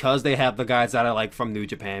 because they have the guys that I like from New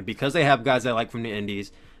Japan, because they have guys that I like from the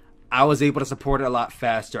Indies. I was able to support it a lot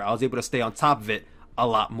faster. I was able to stay on top of it a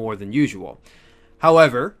lot more than usual.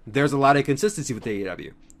 However, there's a lot of consistency with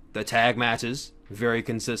AEW. The tag matches, very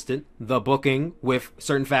consistent. The booking with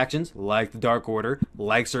certain factions, like the Dark Order,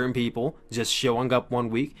 like certain people, just showing up 1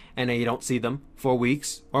 week, and then you don't see them for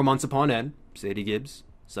weeks or months upon end. Sadie Gibbs,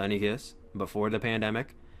 Sonny Kiss, before the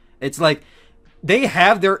pandemic. It's like, they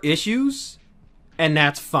have their issues, and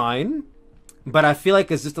that's fine, but I feel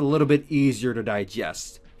like it's just a little bit easier to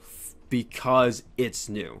digest because it's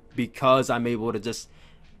new. Because I'm able to just,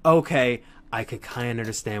 okay, I could kind of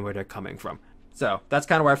understand where they're coming from. So that's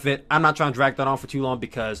kind of where I fit. I'm not trying to drag that on for too long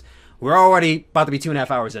because we're already about to be 2.5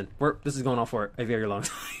 hours in. This is going on for a very long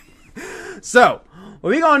time. So what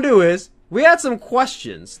we're going to do is we had some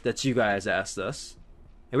questions that you guys asked us,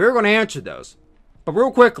 and we were going to answer those. But real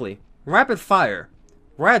quickly, rapid fire.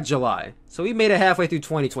 We're at July, so we made it halfway through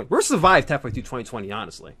 2020. We're survived halfway through 2020,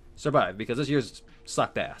 honestly. Survived, because this year's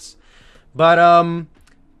sucked ass. But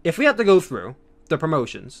if we have to go through the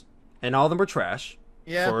promotions, and all of them were trash.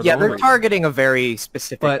 Yeah, they're targeting a very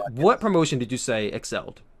specific But audience. what promotion did you say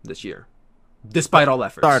excelled this year? Despite all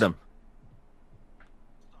efforts.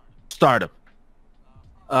 Stardom.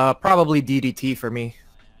 Probably DDT for me.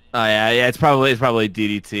 Oh yeah, it's probably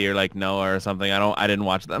DDT or like Noah or something. I didn't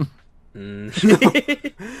watch them.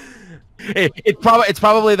 It's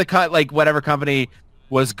probably the cut, like whatever company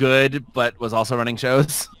was good but was also running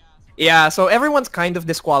shows. Yeah, so everyone's kind of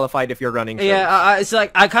disqualified if you're running shows. Yeah, it's like,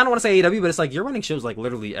 I kind of want to say AEW, but it's like, you're running shows like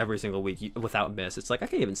literally every single week without miss. It's like, I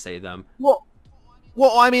can't even say them. Well,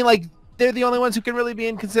 I mean, like, they're the only ones who can really be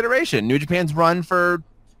in consideration. New Japan's run for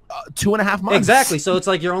 2.5 months. Exactly, so it's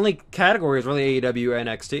like your only category is really AEW or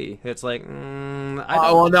NXT. It's like,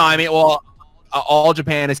 All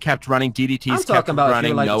Japan has kept running. DDT's I'm talking about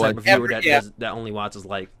running. If you're like Noah. the type of viewer that only watches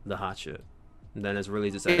like the hot shit. And then it's really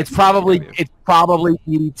just it's probably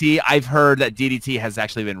DDT. I've heard that DDT has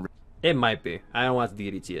actually been It might be. I don't watch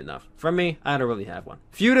DDT enough. For me, I don't really have one.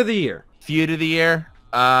 Feud of the year. Feud of the year.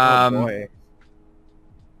 Oh boy.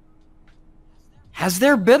 Has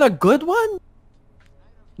there been a good one?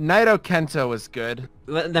 Naito Kenta was good.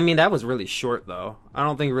 I mean, that was really short though. I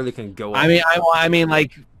don't think it really can go. I mean,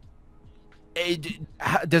 like,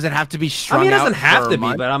 does it have to be strung out? I mean, it doesn't have for to a be,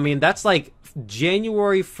 month? but I mean, that's like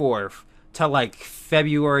January 4th to like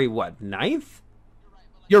February 9th.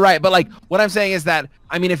 You're right, but like what I'm saying is that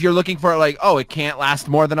I mean, if you're looking for like, oh, it can't last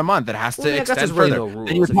more than a month, it has to Well, yeah, extend that's really further. no rules.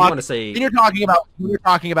 Then you're, If you talking, wanna say- then you're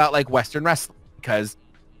talking about like Western wrestling, because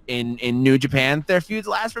in New Japan their feuds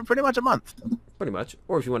last for pretty much a month. Pretty much.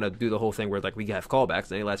 Or if you want to do the whole thing where like we have callbacks,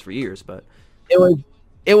 they last for years. But It was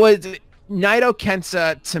Naito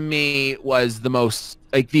Kenta to me was the most,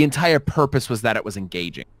 like, the entire purpose was that it was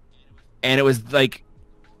engaging, and it was like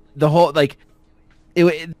the whole, like,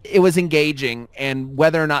 it was engaging, and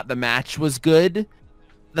whether or not the match was good,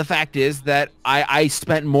 the fact is that I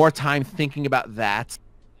spent more time thinking about that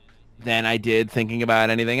than I did thinking about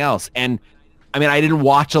anything else. And I mean, I didn't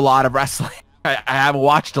watch a lot of wrestling. I haven't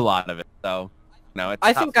watched a lot of it, so no.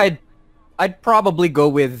 I think I'd probably go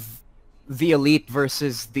with the Elite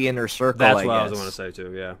versus the Inner Circle. that's I what I guess. was going to say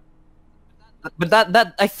too. Yeah. But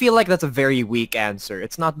that I feel like that's a very weak answer.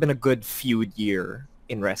 It's not been a good feud year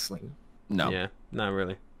in wrestling. No. Yeah. Not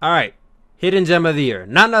really. All right. Hidden gem of the year.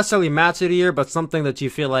 Not necessarily match of the year, but something that you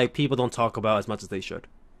feel like people don't talk about as much as they should.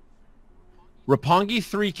 Roppongi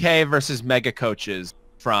 3K versus Mega Coaches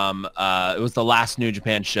from it was the last New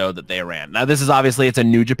Japan show that they ran. Now this is obviously it's a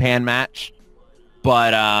New Japan match,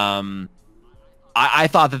 but I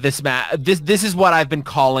thought that this is what I've been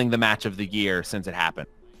calling the match of the year since it happened.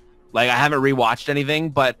 Like, I haven't rewatched anything,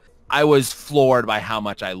 but I was floored by how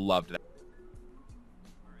much I loved that.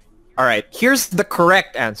 All right, here's the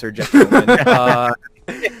correct answer, gentlemen.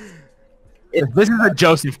 This is a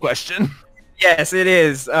Joseph question. Yes, it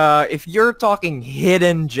is. If you're talking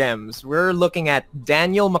hidden gems, we're looking at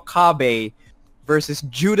Daniel Makabe versus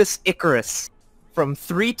Judas Icarus from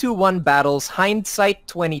 3-1 Battles, Hindsight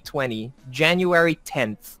 2020, January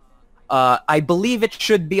 10th. I believe it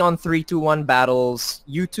should be on 3-1 Battles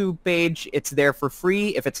YouTube page. It's there for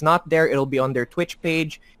free. If it's not there, it'll be on their Twitch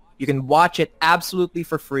page. You can watch it absolutely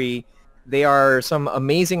for free. They are some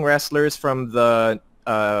amazing wrestlers from the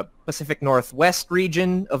Pacific Northwest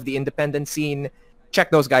region of the independent scene.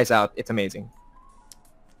 Check those guys out. It's amazing.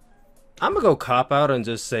 I'm gonna go cop out and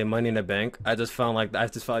just say Money in the Bank. I just felt like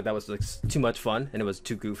that was like too much fun and it was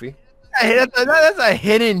too goofy. Hey, that's a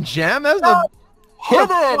hidden gem. That was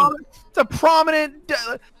it's a prominent,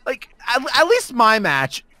 like, at least my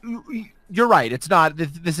match. You're right. It's not.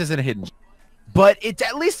 This isn't a hidden gem, but it's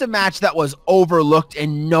at least a match that was overlooked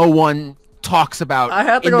and no one talks about. I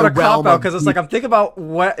have to go to cop out because it's like I'm thinking about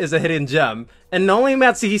what is a hidden gem, and the only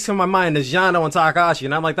match he's from my mind is Yano and Takahashi,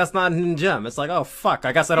 and I'm like, that's not a hidden gem. It's like, oh fuck,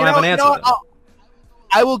 I guess I don't have an answer. Then.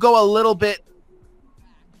 I will go a little bit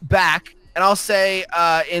back, and I'll say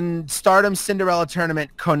in Stardom Cinderella tournament,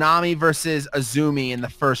 Konami versus Azumi in the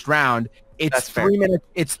first round. It's 3 minutes.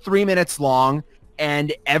 It's 3 minutes long,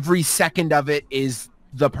 and every second of it is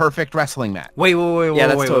the perfect wrestling match. Wait.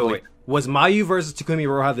 Totally. Was Mayu versus Takumi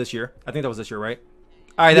Iroha this year? I think that was this year, right?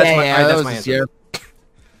 All right, that's my answer. Year.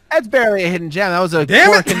 That's barely a hidden gem. That was a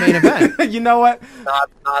Damn in main event. You know what?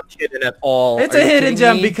 Not hidden at all. It's a hidden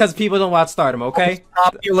gem because people don't watch Stardom, okay?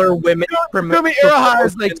 Popular women. Takumi Iroha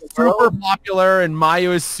is like super popular, and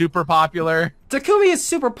Mayu is super popular. Takumi is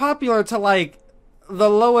super popular to like the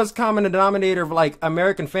lowest common denominator of like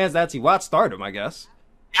American fans that actually watch Stardom, I guess.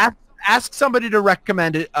 Ask somebody to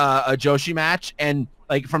recommend a Joshi match and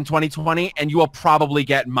like from 2020, and you will probably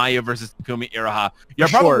get Mayu versus Takumi Iroha. You're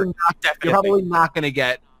probably not going to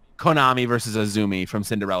get Konami versus Azumi from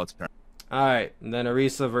Cinderella's turn. All right, and then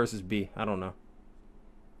Arisa versus B. I don't know.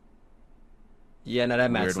 Yeah, no,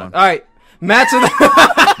 that match. All right, match of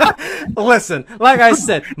the. Listen, like I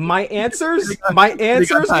said, my answers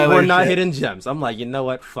were not hidden gems. I'm like, you know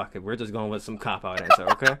what? Fuck it. We're just going with some cop out answer.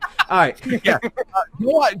 Okay. All right. Yeah.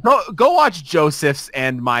 Go watch Joseph's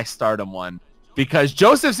and my Stardom one, because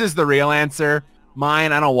Joseph's is the real answer.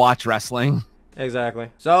 Mine, I don't watch wrestling. Exactly.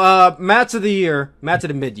 So, match of the year, match of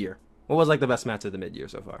the mid-year. What was like the best match of the mid-year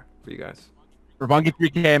so far for you guys? Roppongi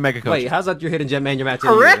 3K and Mega Coach. Wait, how's that your hidden gem and your match of the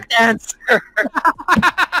year? Correct answer.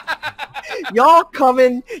 Y'all come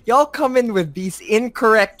in with these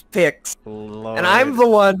incorrect picks, Lord. and I'm the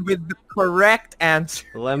one with the correct answer.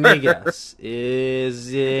 Let me guess.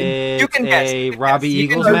 Is it You can guess. Robbie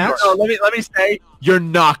Eagles No, match? no, let me say, you're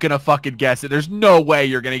not gonna fucking guess it. There's no way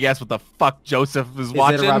you're gonna guess what the fuck Joseph is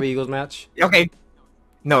watching. Is it a Robbie Eagles match? Okay.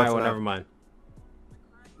 No, All it's right, well, not. never mind.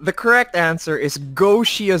 The correct answer is Go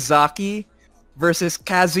Shiozaki versus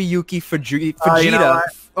Kazuyuki Fujita. You know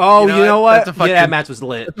Oh, you know what? That's a fucking, yeah, that match was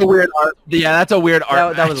lit. That's a weird art. Yeah, that's a weird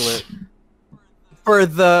art. That was lit. For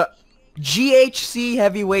the GHC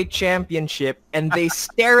Heavyweight Championship, and they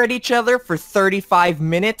stare at each other for 35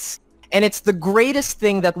 minutes, and it's the greatest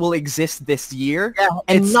thing that will exist this year,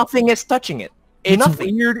 and nothing is touching it. It's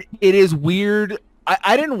weird. It is weird.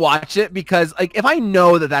 I didn't watch it because, like, if I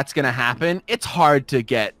know that that's going to happen, it's hard to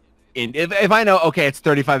get in. If I know, okay, it's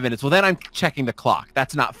 35 minutes, well, then I'm checking the clock.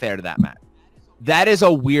 That's not fair to that match. That is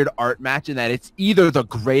a weird art match in that it's either the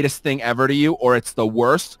greatest thing ever to you or it's the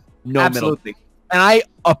worst. No Absolutely. middle. And I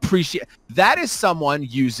appreciate that is someone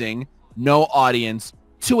using no audience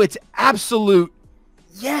to its absolute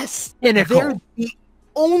pinnacle. They're the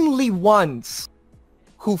only ones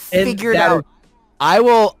who figured out.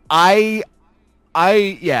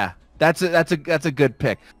 Yeah, that's a good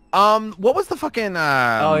pick. What was the fucking?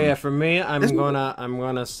 Oh yeah, for me, I'm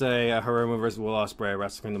gonna say Hiromu versus Will Ospreay,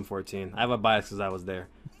 Wrestle Kingdom 14. I have a bias because I was there.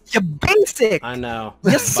 You're basic. I know.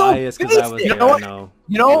 You're so biased because I was basic. there. I know.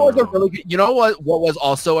 You know what was a really good? You know what was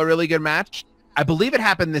also a really good match? I believe it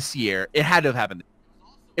happened this year. It had to have happened.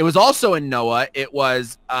 It was also in Noah. It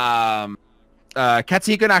was Katsuhiko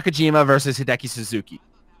Nakajima versus Hideki Suzuki.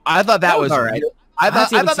 I thought that was all right. I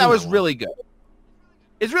thought that was really good.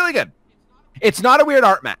 It's really good. It's not a weird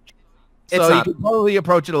art match, so you can probably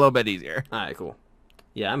approach it a little bit easier. All right, cool.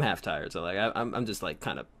 Yeah, I'm half tired, so like I'm just like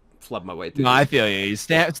kind of flub my way through. No, I feel you.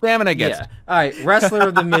 Stamina gets. Yeah. All right, wrestler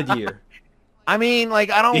of the mid-year. I mean,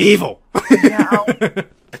 like I don't. Evil. Yeah,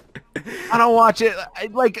 I don't watch it.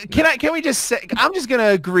 Like, can we just say? I'm just gonna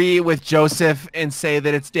agree with Joseph and say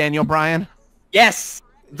that it's Daniel Bryan. Yes,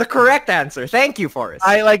 the correct answer. Thank you, Forrest.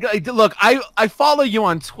 Look. I follow you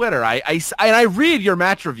on Twitter. I read your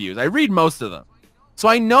match reviews. I read most of them, so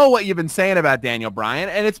I know what you've been saying about Daniel Bryan,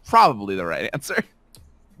 and it's probably the right answer.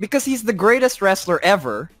 Because he's the greatest wrestler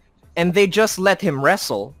ever, and they just let him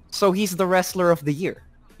wrestle, so he's the wrestler of the year.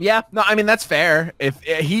 Yeah, no, I mean that's fair. If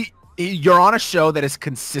you're on a show that is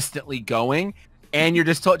consistently going, and you're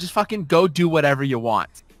just told just fucking go do whatever you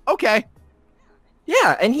want. Okay.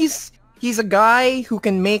 Yeah, and he's a guy who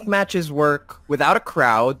can make matches work without a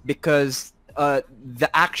crowd because the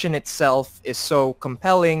action itself is so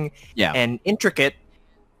compelling and intricate,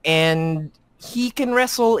 and he can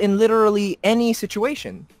wrestle in literally any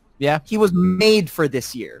situation. Yeah. He was made for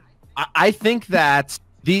this year. I think that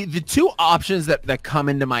the two options that come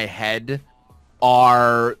into my head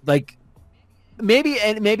are like maybe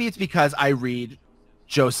it's because I read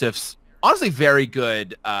Joseph's honestly very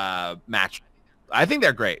good match. I think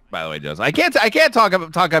they're great, by the way, Joseph. I can't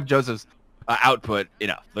talk up Joseph's output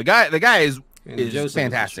enough. The guy is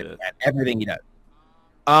fantastic at everything he does.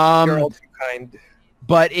 You're all too kind.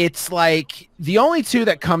 But it's like the only two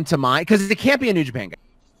that come to mind because it can't be a New Japan guy.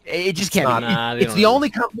 It just can't be. It's the only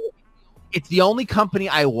company. It's the only company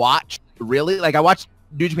I watch really. Like I watch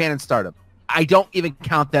New Japan and Stardom. I don't even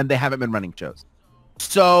count them. They haven't been running shows.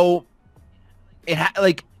 So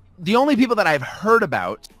like the only people that I've heard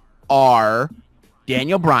about are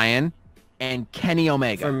Daniel Bryan and Kenny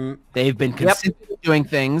Omega. They've been consistently doing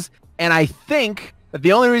things, and I think that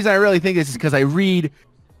the only reason I really think this is because I read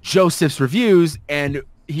Joseph's reviews, and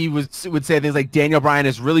he would say things like Daniel Bryan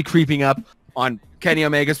is really creeping up on Kenny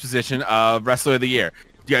Omega's position of Wrestler of the Year.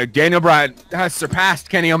 Yeah, Daniel Bryan has surpassed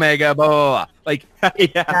Kenny Omega, blah, blah, blah. Like,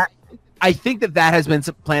 I think that has been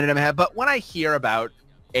planted in my head. But when I hear about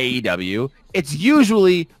AEW, it's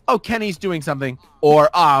usually, oh, Kenny's doing something, or,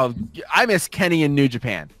 oh, I miss Kenny in New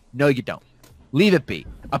Japan. No, you don't. Leave it be.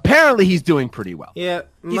 Apparently, he's doing pretty well. Yeah,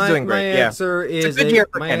 he's doing great. My answer is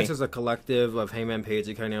answer is a collective of Heyman Page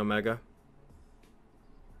and Kenny Omega.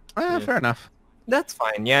 Fair enough. That's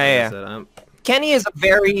fine. Yeah. Kenny is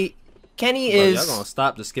Y'all gonna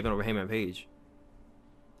stop just skipping over Heyman Page.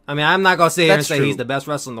 I mean, I'm not gonna sit here and say he's the best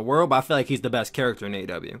wrestler in the world, but I feel like he's the best character in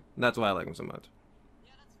AEW. That's why I like him so much.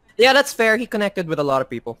 Yeah, that's fair. He connected with a lot of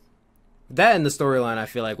people. That and the storyline, I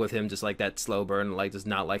feel like with him just like that slow burn, like just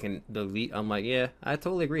not liking the Elite. I'm like, yeah, I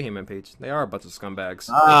totally agree, Heyman Page. They are a bunch of scumbags.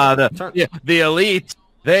 The Elite.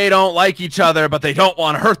 They don't like each other, but they don't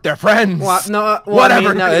want to hurt their friends. Whatever. I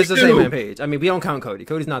mean, no, it's the same Page. I mean, we don't count Cody.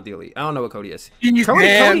 Cody's not the Elite. I don't know what Cody is.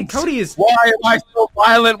 Cody is. Why am I so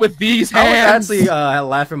violent with these hands? I was actually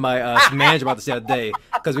laughing my manager about this the other day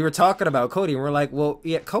because we were talking about Cody and we're like, well,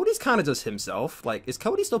 yeah, Cody's kind of just himself. Like, is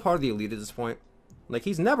Cody still part of the Elite at this point? Like,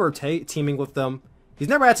 he's never teaming with them. He's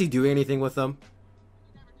never actually doing anything with them.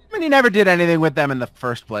 I mean, he never did anything with them in the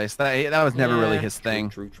first place. That was never really his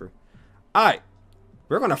thing. True. All right.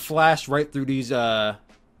 We're gonna flash right through these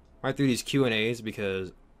Q&As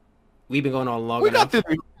because we've been going on long enough.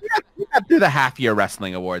 got through the half-year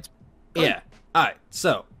wrestling awards. Yeah. All right.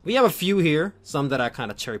 So we have a few here, some that I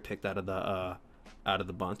kind of cherry picked out of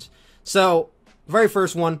the bunch. So very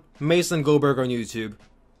first one, Mason Goldberg on YouTube.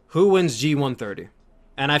 Who wins G130?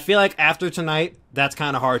 And I feel like after tonight, that's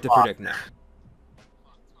kind of hard to predict now.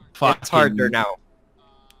 It's harder now.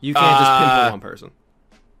 You can't just pinpoint one person.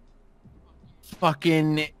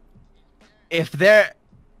 Fucking, if they're,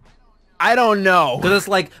 I don't know. Because it's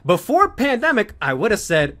like, before pandemic, I would have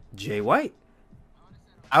said Jay White.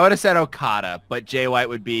 I would have said Okada, but Jay White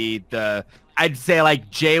would be I'd say like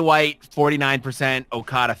Jay White 49%,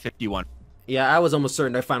 Okada 51%. Yeah, I was almost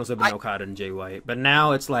certain their finals would have been Okada and Jay White. But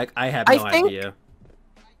now it's like, I have no idea.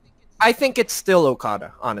 I think it's still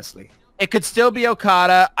Okada, honestly. It could still be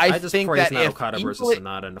Okada. I just think that not Okada versus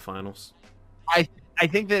Sonata in the finals. I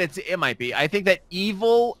think that it might be. I think that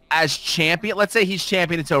Evil as champion, let's say he's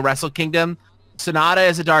champion until Wrestle Kingdom. Sonata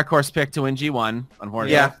is a dark horse pick to win G1,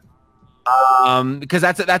 unfortunately. Yeah. Because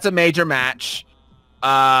that's a major match.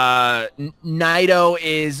 Naito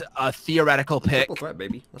is a theoretical pick threat,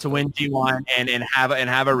 baby. to win G1 and have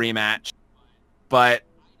a rematch. But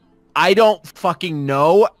I don't fucking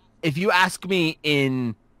know. If you ask me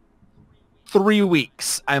in 3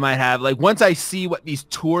 weeks, I might have, like, once I see what these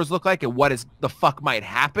tours look like and what is the fuck might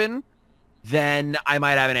happen, then I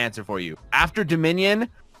might have an answer for you. After Dominion,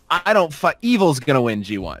 I don't Evil's gonna win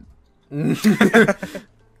G1.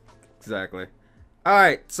 Exactly. All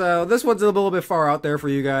right, so this one's a little bit far out there for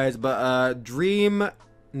you guys, but Dream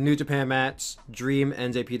New Japan match, Dream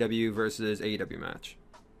NJPW versus AEW match.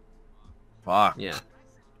 Fuck. Yeah.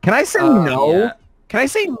 Can I say no? Yeah. Can I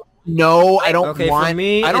say no? I don't okay, want. For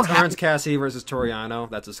me, I don't it's Orange Cassidy versus Toriano.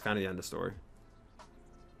 That's just kind of the end of the story.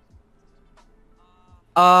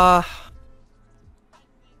 I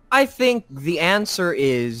think the answer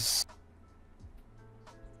is,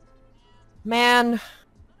 man,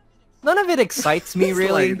 none of it excites me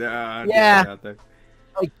really. Yeah.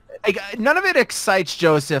 Like none of it excites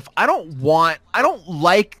Joseph. I don't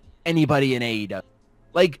like anybody in AEW.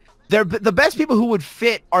 Like they're the best people who would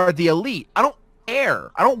fit are the elite. I don't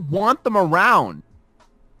care. I don't want them around.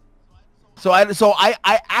 So I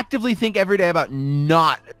actively think every day about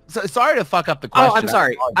not. So, sorry to fuck up the question. Oh, I'm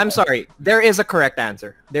sorry. I'm sorry. There is a correct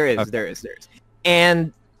answer. There is. Okay. There is.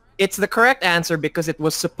 And it's the correct answer because it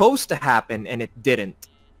was supposed to happen and it didn't.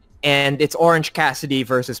 And it's Orange Cassidy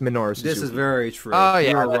versus Minoru Suzuki. This is very true. Oh, yeah,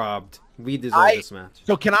 we were robbed. We deserve this match.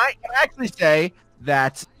 So can I actually say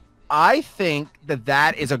that I think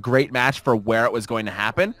that is a great match for where it was going to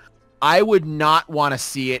happen. I would not want to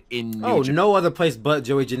see it in New Japan. No other place but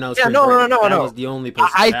Joey Janela's. Yeah, no. That was the only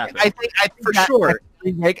place it happened. I think for sure.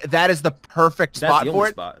 That is the perfect spot for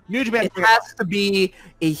it. Spot. New Japan. It has to be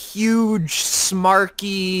a huge,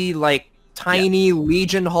 smarky, like, tiny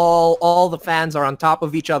Legion Hall. All the fans are on top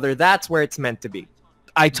of each other. That's where it's meant to be.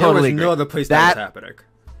 I totally agree. There was no other place that was happening.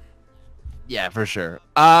 Yeah, for sure.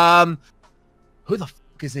 Who the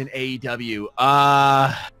fuck is in AEW?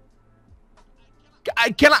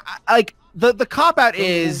 The cop out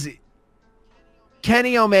is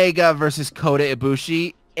Kenny Omega versus Kota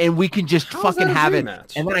Ibushi, and we can just fucking have it.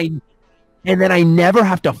 And then I never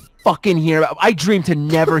have to fucking hear about. I dream to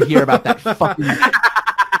never hear about that fucking.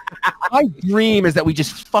 My dream is that we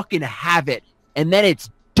just fucking have it, and then it's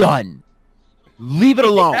done. Leave it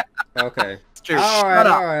alone. Okay. All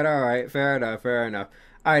right. Fair enough.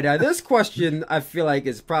 All right, now this question I feel like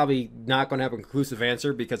is probably not going to have a conclusive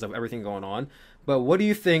answer because of everything going on. But what do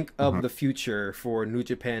you think of the future for New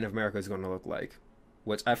Japan of America is going to look like?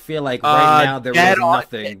 Which I feel like right now there is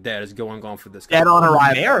nothing that is going on for this company. Dead on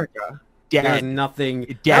arrival. America. There is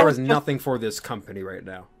nothing. There is nothing for this company right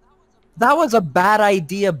now. That was a bad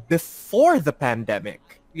idea before the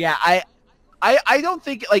pandemic. Yeah, I don't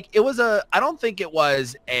think I don't think it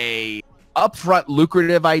was a upfront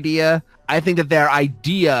lucrative idea. I think that their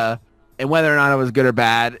idea, and whether or not it was good or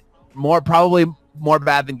bad, probably more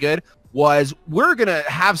bad than good, was we're gonna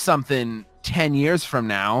have something 10 years from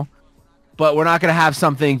now, but we're not gonna have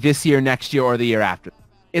something this year, next year, or the year after.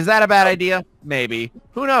 Is that a bad idea? Maybe.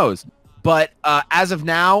 Who knows? But as of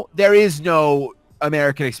now, there is no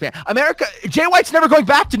American expansion. Jay White's never going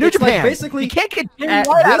back to New Japan. Like basically, you can't get Jay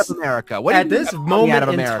White out of America. At this moment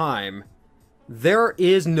in time, there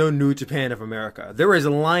is no New Japan of America. There is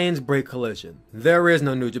Lions Break Collision. There is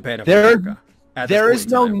no New Japan of America. There is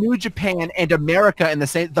no New Japan and America in the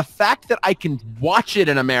same. The fact that I can watch it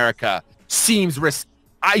in America seems risky.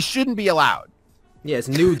 I shouldn't be allowed. Yeah, it's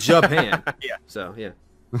New Japan. Yeah. So, yeah.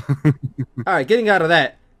 All right, getting out of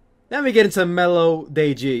that. Let me get into Mellow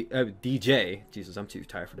DJ. Jesus, I'm too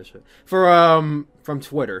tired for this shit. From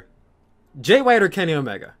Twitter. Jay White or Kenny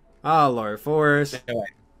Omega? Oh, Lord. Forrest.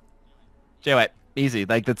 Jay White, easy.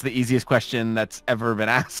 Like, that's the easiest question that's ever been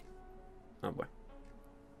asked. Oh boy.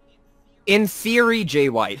 In theory, Jay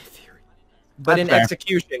White. But That's in fair.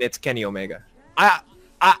 execution, it's Kenny Omega. I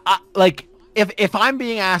like, if I'm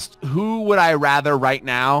being asked who would I rather right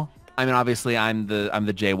now, I mean, obviously I'm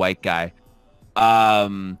the Jay White guy.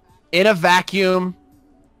 In a vacuum,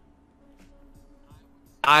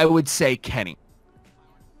 I would say Kenny.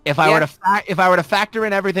 If I were to factor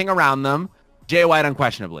in everything around them, Jay White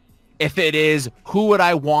unquestionably. If it is who would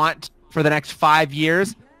I want for the next 5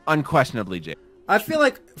 years, unquestionably Jay. I feel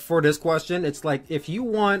like for this question, it's like if you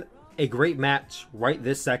want a great match right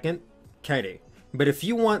this second, Kenny. But if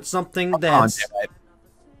you want something that's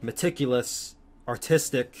meticulous,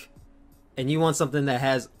 artistic, and you want something that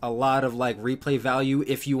has a lot of like replay value,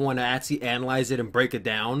 if you want to actually analyze it and break it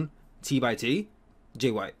down T by T,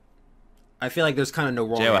 Jay White. I feel like there's kind of no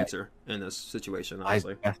wrong answer in this situation,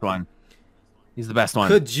 honestly. He's the best one. He's the best one.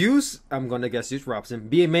 Could Juice, I'm going to guess Juice Robinson,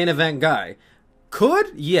 be a main event guy?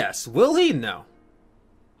 Could? Yes. Will he? No.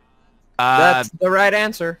 That's the right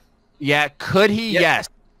answer. Yeah, could he? Yep.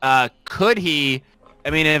 Yes. Could he? I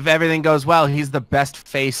mean, if everything goes well, he's the best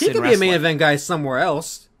face He in could be a wrestling. main event guy somewhere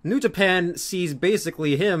else. New Japan sees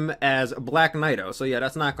basically him as Black Naito. So yeah,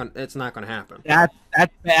 it's not gonna happen.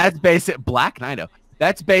 That's basic Black Naito.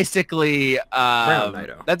 That's basically Brown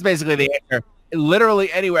Naito. That's basically the answer.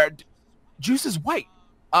 Literally anywhere. Juice is white.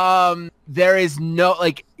 There is no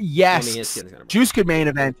like yes. I mean, his skin is kinda Juice could main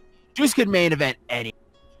event. Juice could main event any.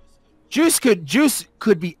 Juice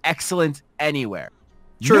could be excellent anywhere.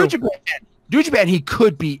 True. New Japan, he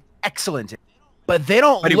could be excellent, but they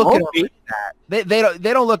don't But he look at him won't be. like that.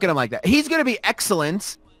 They don't look at him like that. He's going to be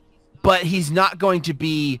excellent, but he's not going to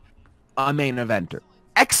be a main eventer.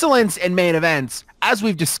 Excellence and main events, as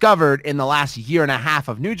we've discovered in the last year and a half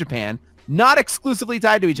of New Japan, not exclusively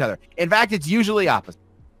tied to each other. In fact, it's usually opposite.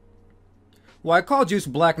 Well, I call Juice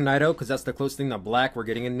Black Naito because that's the closest thing to black we're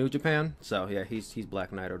getting in New Japan. So yeah, he's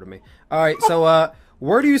Black Naito to me. All right, so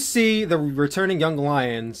where do you see the returning Young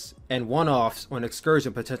Lions and one-offs on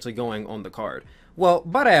Excursion potentially going on the card? Well,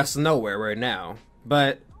 butt ass nowhere right now,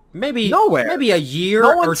 but maybe Nowhere. maybe a year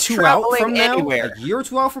No or one's two out from traveling now. anywhere. A year or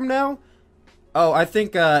two out from now. Oh, I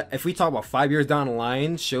think if we talk about 5 years down the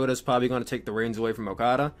line, Shota's probably going to take the reins away from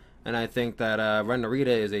Okada, and I think that Ren Narita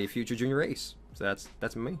is a future junior ace. So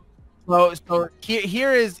that's me. So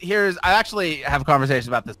here's I actually have conversations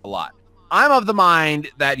about this a lot. I'm of the mind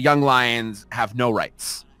that Young Lions have no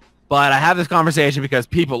rights, but I have this conversation because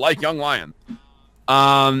people like Young Lions.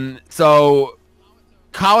 So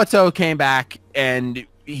Kawato came back and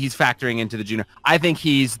he's factoring into the junior. I think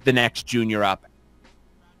he's the next junior up.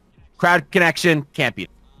 Crowd connection can't beat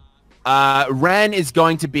him. Ren is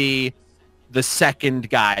going to be the second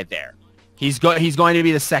guy there. He's going to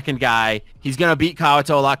be the second guy. He's going to beat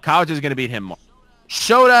Kawato a lot. Kawato's going to beat him more.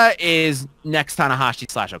 Shota is next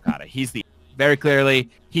Tanahashi / Okada. Very clearly,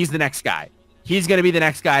 he's the next guy. He's going to be the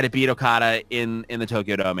next guy to beat Okada in the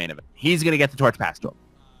Tokyo Dome main event. He's going to get the torch passed to him.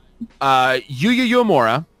 Yuya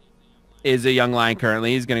Uemura is a young lion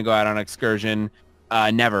currently. He's going to go out on excursion.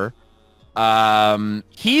 Never.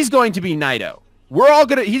 He's going to be Naito.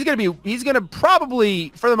 He's going to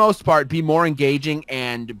probably, for the most part, be more engaging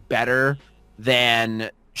and better than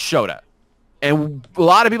Shota. And a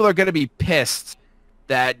lot of people are going to be pissed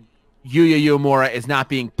that Yuya Uemura is not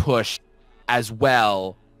being pushed as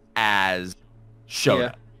well as Shota.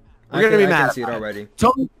 Yeah. We're going to be mad. I can see it already.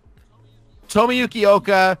 Tomoyuki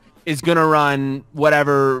Oka is going to run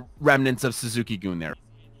whatever remnants of Suzuki-gun there.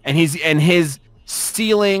 And his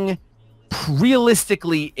ceiling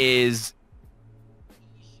realistically is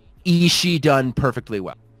Ishii done perfectly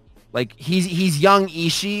well. Like he's young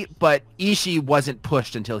Ishii, but Ishii wasn't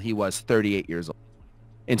pushed until he was 38 years old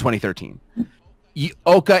in 2013.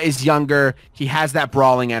 Oka is younger. He has that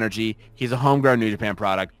brawling energy. He's a homegrown New Japan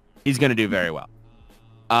product. He's going to do very well.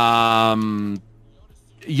 Yota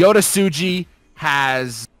Tsuji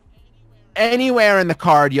has anywhere in the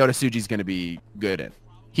card Yota Tsuji's going to be good in.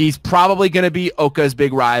 He's probably going to be Oka's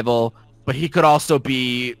big rival, but he could also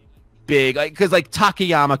be big, because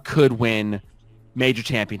Takayama could win major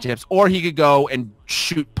championships, or he could go and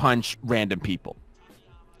shoot punch random people.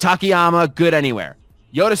 Takayama, good anywhere.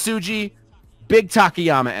 Yota Tsuji, big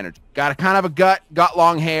Takayama energy. Got a kind of a gut, got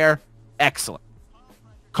long hair, excellent.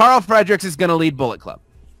 Carl Fredericks is going to lead Bullet Club.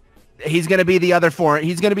 He's going to be the other foreign.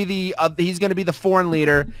 He's going to be the foreign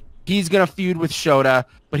leader. He's going to feud with Shota,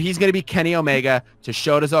 but he's going to be Kenny Omega to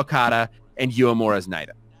Shota's Okada and Uemura's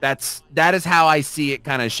Naito. That is how I see it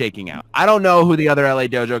kind of shaking out. I don't know who the other LA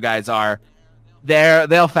Dojo guys are.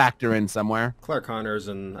 they'll factor in somewhere. Clark Connors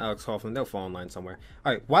and Alex Hoffman, they'll fall in line somewhere.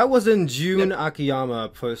 All right, why wasn't Jun Akiyama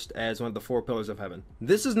pushed as one of the 4 pillars of heaven?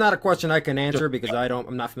 This is not a question I can answer because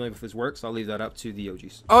I'm not familiar with his work, so I'll leave that up to the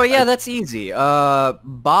OGs. Oh yeah, that's easy.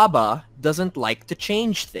 Baba doesn't like to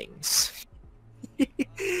change things.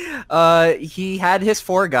 He had his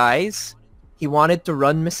 4 guys. He wanted to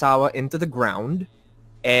run Misawa into the ground,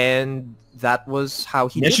 and that was how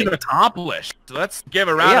he Mission did it. accomplished. Let's give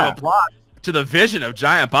a round of applause to the vision of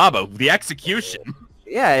Giant Baba, the execution.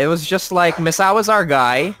 Yeah, it was just like, Misawa's our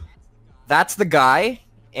guy. That's the guy.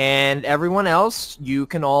 And everyone else, you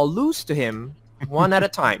can all lose to him one at a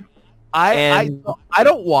time. I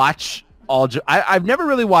don't watch I've never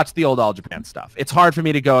really watched the old All Japan stuff. It's hard for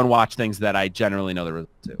me to go and watch things that I generally know the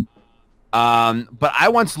result to. But I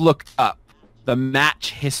once looked up the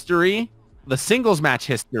match history, the singles match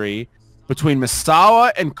history between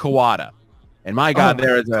Misawa and Kawada. And my God,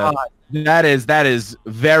 that is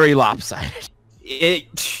very lopsided.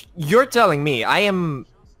 You're telling me I am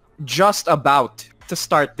just about to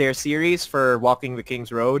start their series for Walking the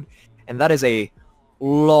King's Road, and that is a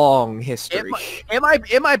long history. It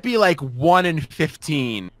might be like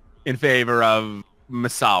 1-15 in favor of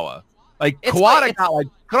Misawa. Like Kawada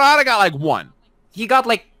got like 1. He got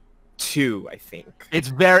like 2, I think. It's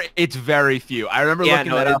very few. I remember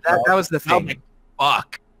looking that up. That was the thing.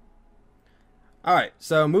 Fuck. All right,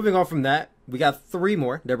 so moving on from that, we got 3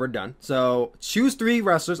 more that we're done. So choose 3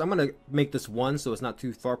 wrestlers. I'm going to make this 1 so it's not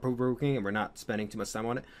too thought-provoking and we're not spending too much time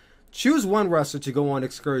on it. Choose 1 wrestler to go on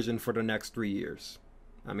excursion for the next 3 years.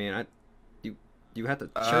 I mean, you have to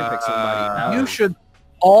cherry pick somebody out. You should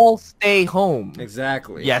all stay home.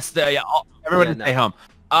 Exactly. Yes, everyone stay home.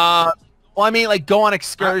 Well, I mean, like, go on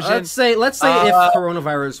excursion. Let's say if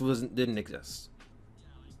coronavirus didn't exist.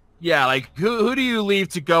 Yeah, like, who do you leave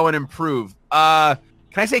to go and improve? Can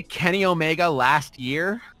I say Kenny Omega last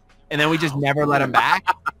year? And then we just never let him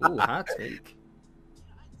back? Ooh, hot take.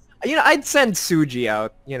 I'd send Suji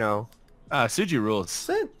out, Suji rules.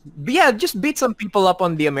 But yeah, just beat some people up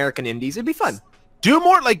on the American Indies. It'd be fun. Do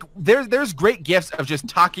more, like, there's great gifts of just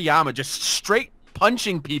Takayama just straight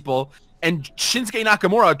punching people and Shinsuke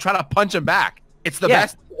Nakamura trying to punch him back. It's the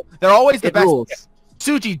best. They're always the best. Rules.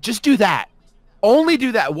 Suji, just do that. Only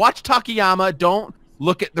do that. Watch Takayama. Don't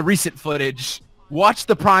look at the recent footage. Watch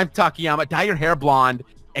the prime Takayama. Dye your hair blonde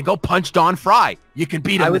and go punch Don Fry. You can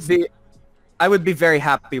beat him. I would be very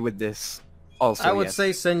happy with this. Also, I would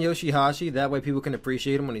say send Yoshihashi. That way people can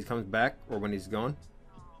appreciate him when he comes back or when he's gone.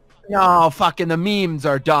 No, fucking the memes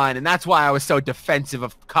are done, and that's why I was so defensive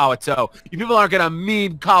of Kawato. You people aren't gonna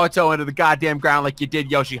meme Kawato into the goddamn ground like you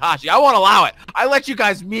did Yoshihashi. I won't allow it. I let you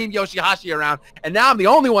guys meme Yoshihashi around, and now I'm the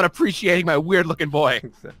only one appreciating my weird-looking boy.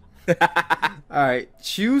 Alright,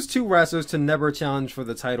 choose 2 wrestlers to never challenge for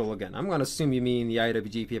the title again. I'm gonna assume you mean the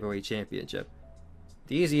IWGP Heavyweight Championship.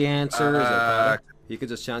 The easy answer is Okada. He could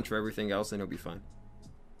just challenge for everything else and it'll be fine.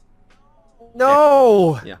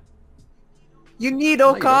 No! Yeah. You need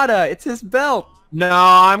Okada. It's his belt. No,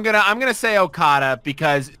 I'm gonna say Okada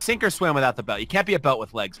because sink or swim without the belt. You can't be a belt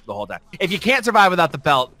with legs the whole time. If you can't survive without the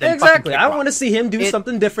belt, then exactly. I want to see him do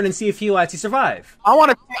something different and see if he'll actually survive. I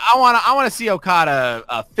want to see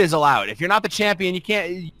Okada fizzle out. If you're not the champion,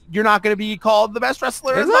 you're not going to be called the best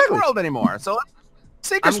wrestler in the world anymore. So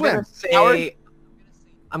sink or swim.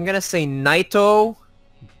 I'm gonna say Naito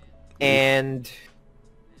and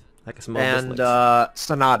like a small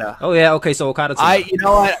Sonata. Oh yeah, okay, so Okada. You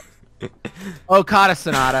know what? Okada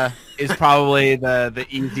Sonata is probably the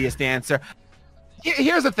easiest answer.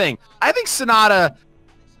 Here's the thing. I think Sonata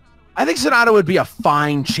would be a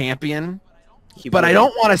fine champion, but I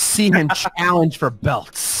don't want to see him challenge for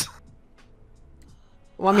belts.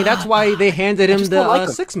 Well, I mean, that's why they handed him the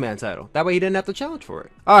 6-man title. That way he didn't have to challenge for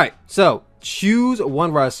it. All right, so choose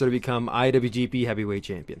 1 wrestler to become IWGP Heavyweight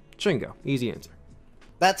Champion. Shingo, easy answer.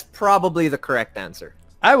 That's probably the correct answer.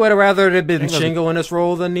 I would have rather it had been Shingo in this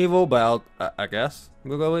role than Evil, but I guess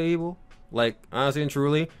we'll go with Evil. Like, honestly and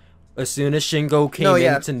truly, as soon as Shingo came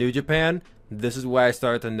into New Japan, this is where I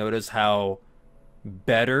started to notice how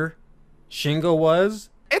better Shingo was.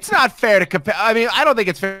 It's not fair to compare. I mean, I don't think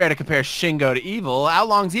it's fair to compare Shingo to Evil. How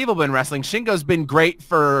long's Evil been wrestling? Shingo's been great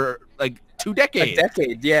for like 2 decades. A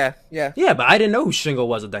decade, yeah. Yeah, but I didn't know who Shingo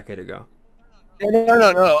was a decade ago.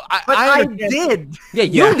 No. I did. Yeah,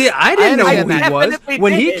 you did. I didn't know who he was.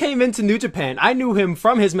 When he did. came into New Japan, I knew him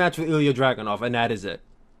from his match with Ilya Dragunov, and that is it.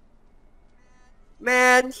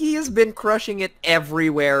 Man, he has been crushing it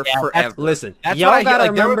everywhere forever. Listen, y'all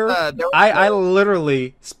gotta remember, I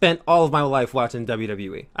literally spent all of my life watching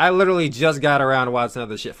WWE. I literally just got around to watching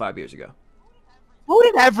other shit 5 years ago. Who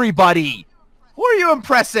did everybody? Who are you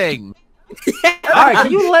impressing? All right,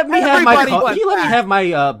 can you let me have my Everybody can you let me have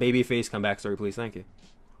my baby face comeback story, please? Thank you.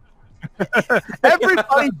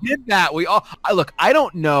 Everybody did that. Look. I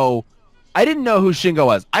don't know. I didn't know who Shingo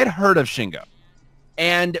was. I'd heard of Shingo,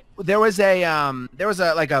 and there was a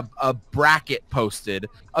bracket posted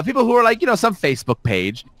of people who were like, some Facebook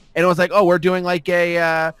page, and it was like, oh, we're doing like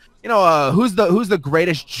a who's the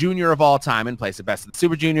greatest junior of all time in place of Best of the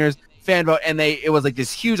Super Juniors fan vote, and it was like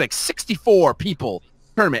this huge, like 64 people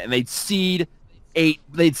tournament, and they'd seed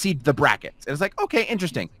the brackets. And it's like, okay,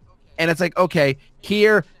 interesting. And it's like, okay,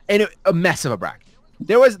 here, and a mess of a bracket.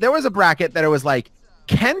 There was a bracket that it was like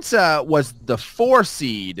Kenta was the 4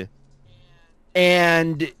 seed,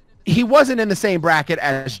 and he wasn't in the same bracket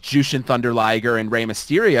as Jushin Thunder Liger and Rey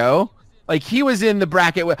Mysterio. Like, he was in the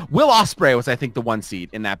bracket with Will Ospreay was, I think, the 1 seed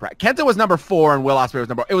in that bracket. Kenta was number 4 and Will Ospreay was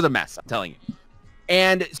number. It was a mess, I'm telling you.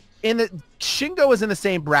 And Shingo was in the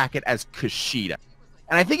same bracket as Kushida,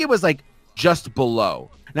 and I think it was like just below.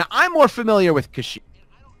 Now, I'm more familiar with Kushida,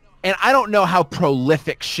 and I don't know how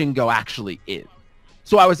prolific Shingo actually is.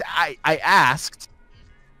 So I asked,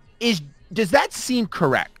 does that seem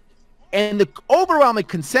correct? And the overwhelming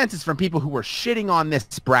consensus from people who were shitting on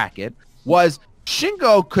this bracket was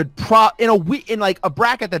Shingo could in like a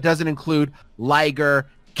bracket that doesn't include Liger,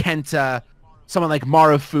 Kenta, someone like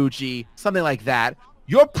Marufuji, something like that.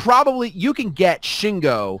 You can get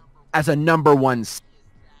Shingo as a number 1 seed.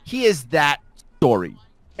 He is that story.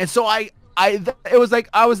 And so it was like,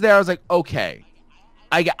 I was there. I was like, okay,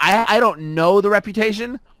 I don't know the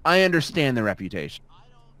reputation. I understand the reputation.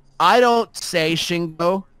 I don't say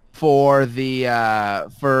Shingo for the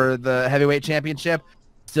heavyweight championship.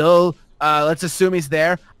 Still, let's assume he's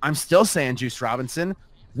there. I'm still saying Juice Robinson.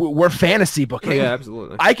 We're fantasy booking. Yeah,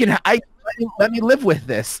 absolutely. Let me live with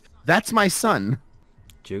this. That's my son.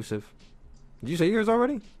 Joseph. Did you say yours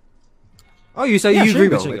already? Oh, you said you agree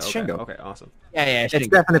with Shingo. It's okay. Shingo. Okay, awesome. Yeah, It's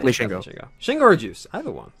definitely Shingo. Shingo or Juice?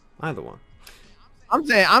 Either one.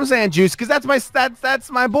 I'm saying Juice because that's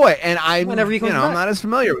my boy, and Whenever he comes back. I'm not as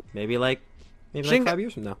familiar with. Maybe like 5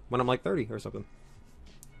 years from now, when I'm like 30 or something.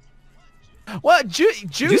 Well,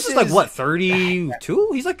 Juice is like what, 32?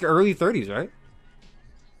 He's like early 30s, right?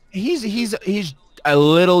 He's a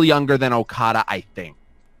little younger than Okada, I think.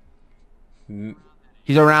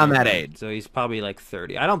 He's around that age. So he's probably like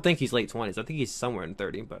 30. I don't think he's late 20s. I think he's somewhere in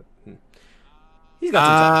 30, but he's got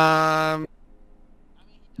some time.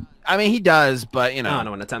 I mean, he does, but I don't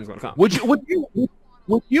know when the time's going to come. Would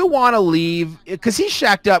you want to leave? Because he's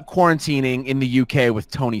shacked up quarantining in the UK with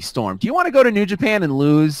Tony Storm. Do you want to go to New Japan and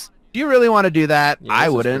lose? Do you really want to do that? Yeah, I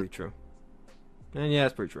wouldn't. Pretty true. And yeah,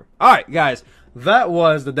 it's pretty true. All right, guys, that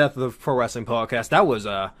was the Death of the Pro Wrestling Podcast. That was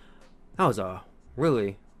a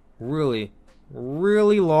really, really,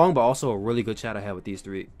 really long, but also a really good chat I had with these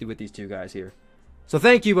two guys here. So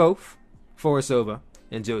thank you both, Forrest Sowa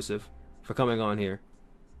and Joseph, for coming on here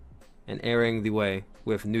and airing the way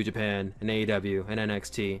with New Japan and AEW and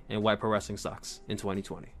NXT and why pro wrestling sucks in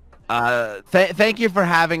 2020. Thank you for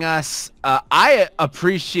having us. I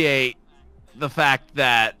appreciate the fact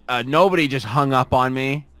that nobody just hung up on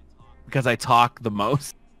me because I talk the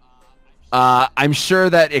most. I'm sure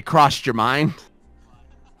that it crossed your mind,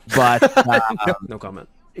 but no comment.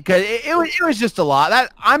 Because it was just a lot.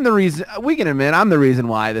 I'm the reason. We can admit I'm the reason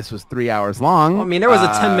why this was 3 hours long. Well, I mean, there was a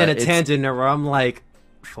 10-minute tangent where I'm like,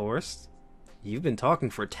 Forrest, you've been talking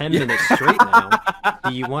for 10 minutes straight now.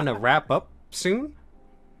 Do you want to wrap up soon?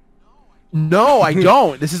 No, I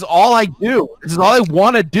don't. This is all I do. This is all I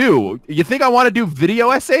want to do. You think I want to do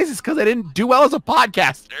video essays? It's because I didn't do well as a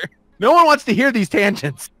podcaster. No one wants to hear these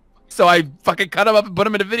tangents. So I fucking cut them up and put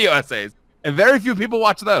them into video essays. And very few people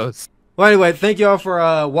watch those. Well, anyway, thank you all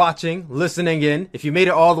for watching, listening in. If you made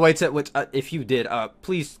it all the way to, which if you did,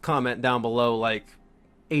 please comment down below like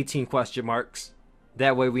 18 question marks.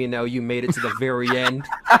 That way we know you made it to the very end.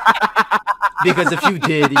 Because if you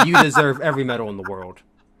did, you deserve every medal in the world.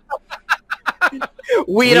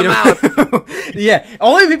 Weed them out. Yeah,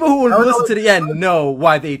 only people who will listen to the end know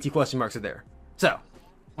why the 18 question marks are there. So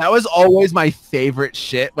that was always my favorite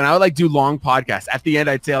shit. When I would like do long podcasts, at the end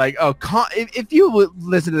I'd say like, "Oh, if you would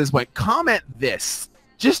listen to this point, comment this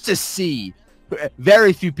just to see."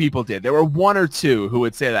 Very few people did. There were one or two who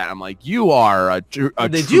would say that. I'm like, you are a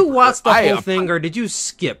Did you watch the whole thing, or did you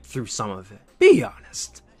skip through some of it? Be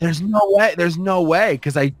honest. There's no way. There's no way,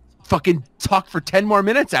 because I fucking talked for 10 more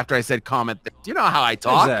minutes after I said comment this. You know how I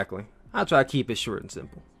talk. Exactly. I'll try to keep it short and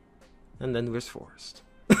simple. And then there's Forrest.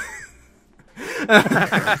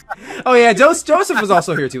 Oh yeah, Joseph was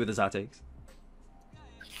also here too with his hot takes.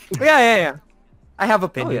 Yeah. I have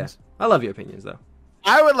opinions. Oh, yeah. I love your opinions though.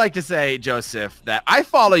 I would like to say, Joseph, that I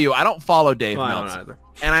follow you. I don't follow Dave Meltzer. I don't either.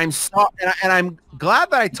 And I'm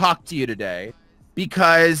glad that I talked to you today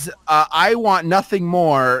because I want nothing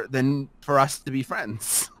more than for us to be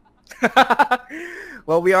friends.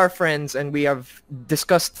 Well, we are friends, and we have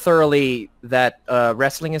discussed thoroughly that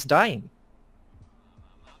wrestling is dying.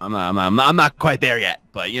 I'm not quite there yet,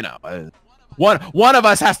 but you know, one of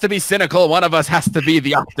us has to be cynical, one of us has to be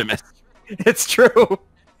the optimist. It's true.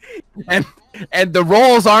 And the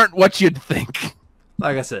roles aren't what you'd think.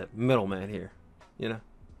 Like I said, middleman here, you know.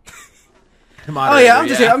 Oh yeah, I'm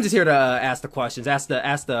just here to ask the questions, ask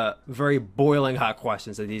the very boiling hot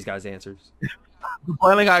questions that these guys answers.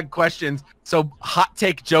 Boiling hot questions. So hot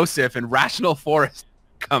take Joseph and rational Forrest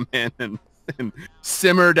come in and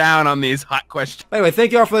simmer down on these hot questions. Anyway,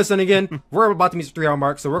 thank you all for listening again. We're about to meet the 3 hour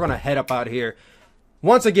mark, so we're gonna head up out of here.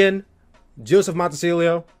 Once again, Joseph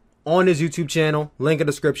Montecillo on his YouTube channel, link in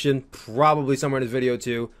the description, probably somewhere in this video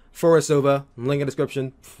too. Forrest Sowa, link in the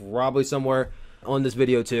description, probably somewhere on this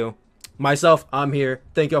video too. Myself, I'm here.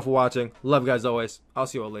 Thank you all for watching. Love you guys always. I'll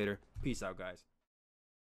see you all later. Peace out, guys.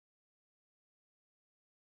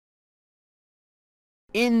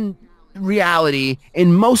 In reality,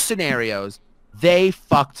 in most scenarios, they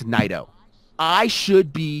fucked Naito. I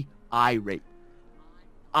should be irate.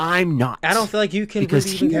 I'm not. I don't feel like you can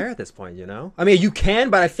really even care at this point, you know? I mean, you can,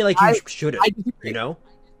 but I feel like you shouldn't, you know?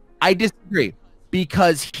 I disagree,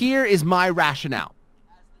 because here is my rationale.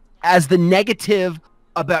 As the negative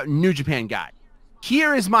about New Japan guy,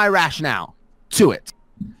 here is my rationale to it.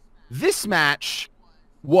 This match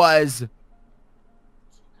was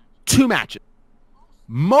 2 matches.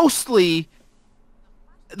 Mostly,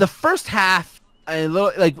 the first half, a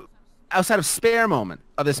little, like outside of spare moment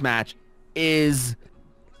of this match, is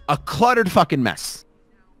a cluttered fucking mess.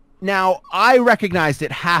 Now, I recognized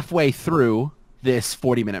it halfway through this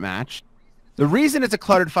 40-minute match. The reason it's a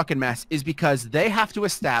cluttered fucking mess is because they have to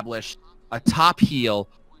establish a top heel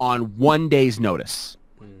on 1 day's notice.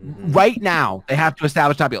 Right now, they have to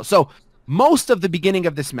establish top heel. So most of the beginning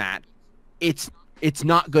of this match, it's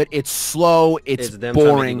not good. It's slow. It's them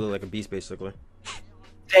boring. trying to look like a beast, basically.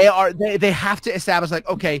 They have to establish, like,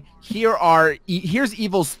 okay, here's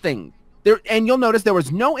Evil's thing. There, and you'll notice there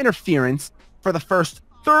was no interference for the first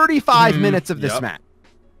 35 minutes of this match.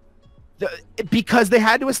 Because they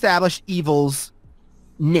had to establish Evil's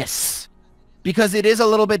ness. Because it is a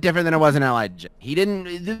little bit different than it was in LIJ. He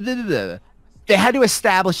didn't... They had to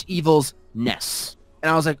establish Evil's ness.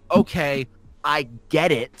 And I was like, okay, I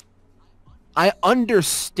get it. I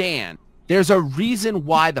understand. There's a reason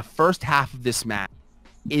why the first half of this match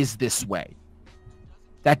is this way.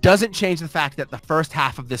 That doesn't change the fact that the first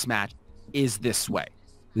half of this match is this way.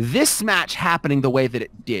 This match happening the way that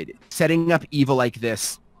it did, setting up Evil like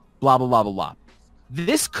this, blah, blah, blah, blah, blah.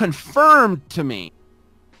 This confirmed to me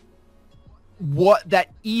that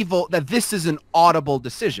this is an audible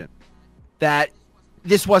decision. That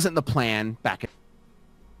this wasn't the plan back in...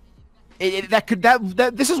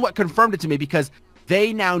 This is what confirmed it to me, because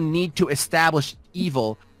they now need to establish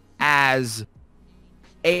Evil as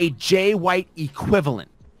a Jay White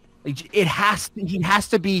equivalent. He has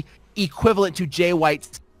to be equivalent to Jay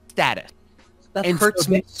White's status. That hurts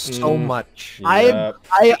me so much. I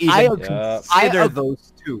consider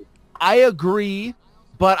those two. I agree,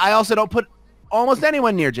 but I also don't put almost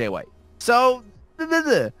anyone near Jay White. So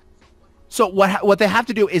what they have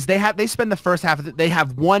to do is they spend the first half of it. They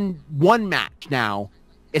have one match now.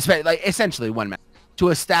 It's like essentially one match to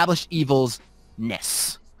establish Evil's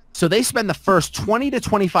ness. So they spend the first 20 to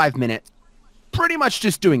 25 minutes pretty much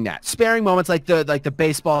just doing that, sparing moments like the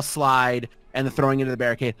baseball slide and the throwing into the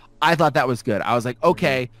barricade. I thought that was good. I was like,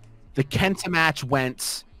 okay, the Kenta match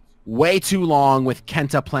went way too long with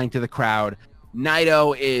Kenta playing to the crowd.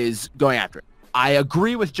 Naito is going after it. I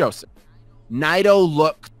agree with Joseph. Naito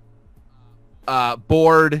looked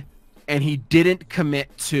bored, and he didn't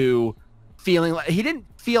commit to feeling like he didn't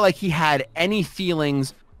feel like he had any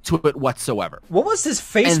feelings to it whatsoever. What was his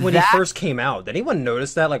face when he first came out? Did anyone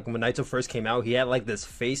notice that? Like when Naito first came out, he had like this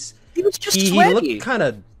face. He was just sweaty. He looked kind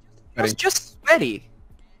of. He was just sweaty.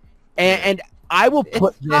 And I will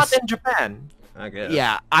put it's not in Japan. I guess.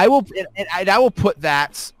 Yeah, I will, and I will put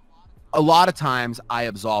that. A lot of times, I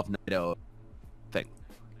absolve Naito thing.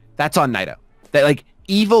 That's on Naito. That like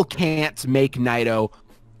Evil can't make Naito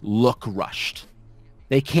look rushed.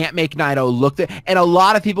 They can't make Naito look and a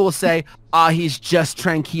lot of people will say, he's just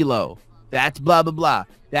tranquilo. That's blah, blah, blah.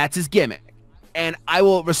 That's his gimmick. And I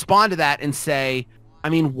will respond to that and say, I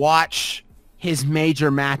mean, watch his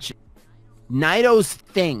major matches. Naito's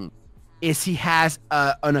thing is he has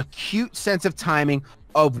an acute sense of timing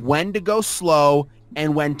of when to go slow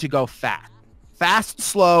and when to go fast. Fast,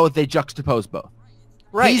 slow, they juxtapose both.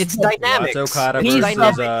 Right, it's dynamics. Okada He's versus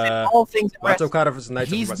dynamics in all things. Okada versus Naito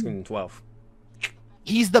from Wrestling 12.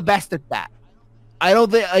 He's the best at that. I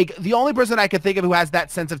don't think, like, the only person I could think of who has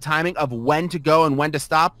that sense of timing of when to go and when to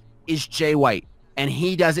stop is Jay White, and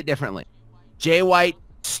he does it differently. Jay White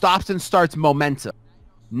stops and starts momentum.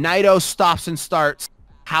 Naito stops and starts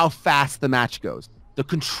how fast the match goes. The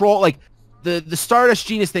control, like the Stardust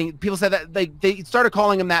Genius thing, people said that they started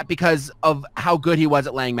calling him that because of how good he was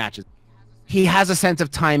at laying matches. He has a sense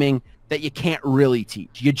of timing that you can't really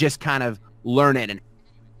teach. You just kind of learn it. And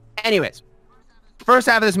anyways, first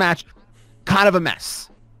half of this match, kind of a mess.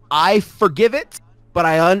 I forgive it, but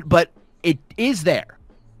it is there.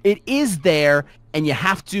 It is there, and you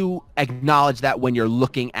have to acknowledge that when you're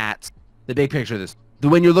looking at the big picture of this.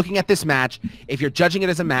 When you're looking at this match, if you're judging it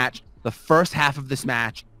as a match, the first half of this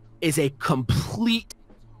match is a complete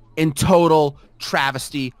and total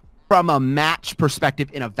travesty from a match perspective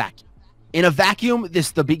in a vacuum. In a vacuum,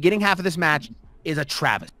 the beginning half of this match is a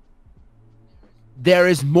travesty. There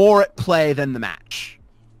is more at play than the match.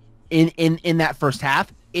 In that first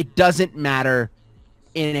half, it doesn't matter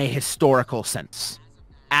in a historical sense.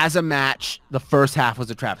 As a match, the first half was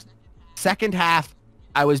a travesty. Second half,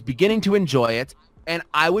 I was beginning to enjoy it, and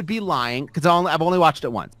I would be lying because I've only watched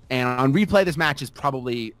it once. And on replay, this match is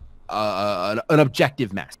probably an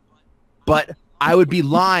objective mess. But I would be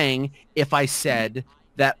lying if I said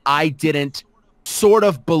that I didn't sort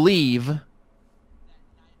of believe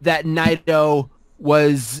that Naito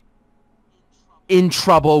was in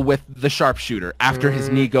trouble with the sharpshooter after his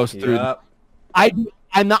knee goes through. Yep. I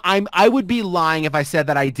would be lying if I said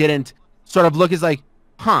that I didn't sort of look as like,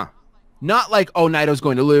 not like, oh, Naito's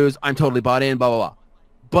going to lose, I'm totally bought in, blah blah blah,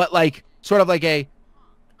 but like sort of like a,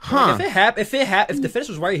 Like if the finish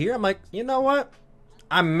was right here, I'm like, you know what?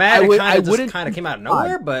 I'm mad. It kind of came out of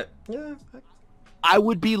nowhere, but yeah. I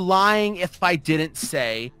would be lying if I didn't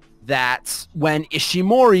say that when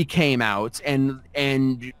Ishimori came out and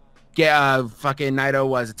fucking Naito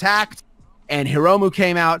was attacked and Hiromu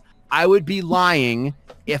came out, I would be lying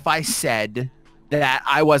if I said that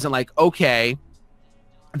I wasn't like, okay,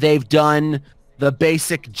 they've done the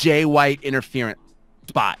basic Jay White interference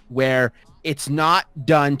spot where it's not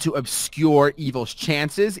done to obscure Evil's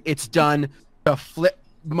chances. It's done to flip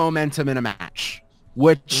momentum in a match,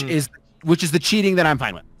 which is the cheating that I'm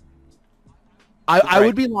fine with. I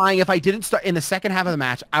would be lying if I didn't start in the second half of the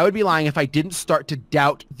match. I would be lying if I didn't start to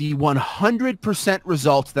doubt the 100%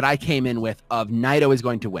 results that I came in with of Naito is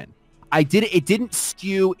going to win. It didn't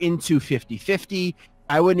skew into 50-50.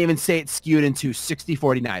 I wouldn't even say it skewed into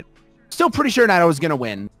 60-49. Still pretty sure Naito was going to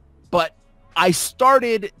win, but I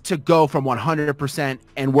started to go from 100%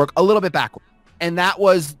 and work a little bit backward. And that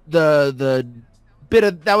was that's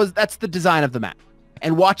the design of the match.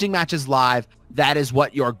 And watching matches live, that is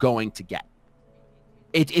what you're going to get.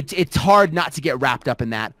 It's hard not to get wrapped up in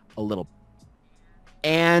that a little bit.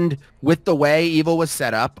 And with the way Evil was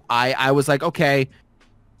set up, I was like, okay,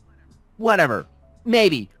 whatever,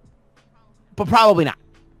 maybe, but probably not.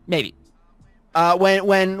 Maybe.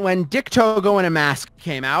 When Dick Togo in a mask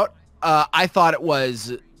came out, I thought it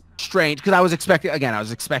was strange because I was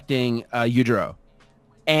expecting Yujiro,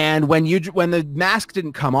 and when the mask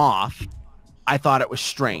didn't come off, I thought it was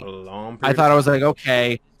strange. I thought I was like,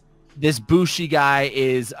 okay, this Bushi guy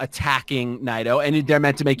is attacking Naito, and they're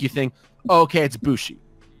meant to make you think, oh, okay, it's Bushi.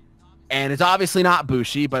 And it's obviously not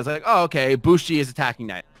Bushi, but it's like, oh, okay, Bushi is attacking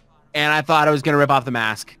Naito. And I thought I was going to rip off the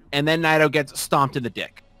mask. And then Naito gets stomped in the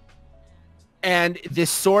dick. And this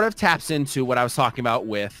sort of taps into what I was talking about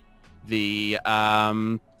with the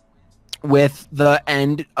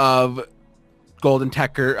end of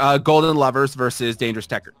Golden Lovers versus Dangerous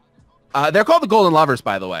Tekkers. They're called the Golden Lovers,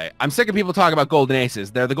 by the way. I'm sick of people talking about Golden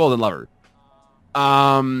Aces. They're the Golden Lovers.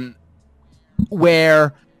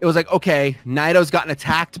 Where it was like, okay, Naito's gotten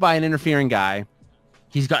attacked by an interfering guy.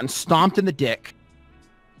 He's gotten stomped in the dick.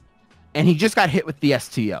 And he just got hit with the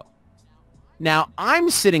STO. Now, I'm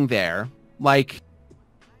sitting there like,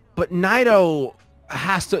 but Naito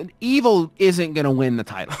has to... Evil isn't going to win the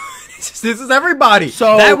title. This is everybody.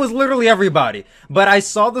 So that was literally everybody. But I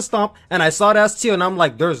saw the stomp and I saw the STO and I'm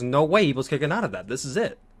like, there's no way Evil's kicking out of that. This is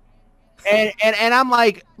it. And I'm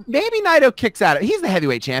like, maybe Naito kicks out of it. He's the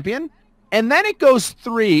heavyweight champion. And then it goes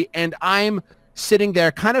 3 and I'm sitting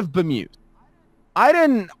there kind of bemused. I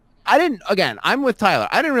didn't, again, I'm with Tyler.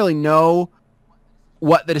 I didn't really know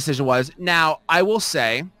what the decision was. Now, I will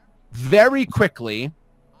say very quickly,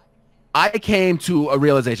 I came to a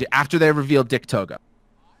realization after they revealed Dick Togo.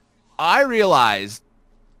 I realized,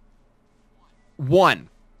 1,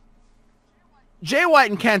 Jay White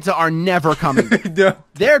and Kenta are never coming back.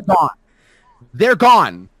 They're gone. They're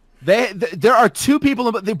gone. There are two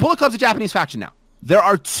people. The Bullet Club's a Japanese faction now. There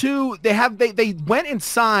are two. They went and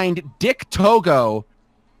signed Dick Togo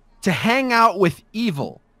to hang out with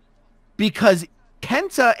Evil because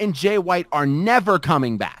Kenta and Jay White are never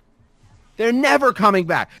coming back. They're never coming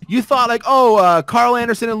back. You thought like, oh, Carl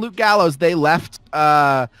Anderson and Luke Gallows, they left.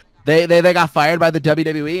 They got fired by the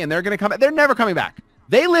WWE and they're gonna come back. They're never coming back.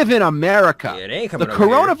 They live in America. Yeah, they ain't coming the over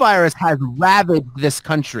coronavirus has ravaged this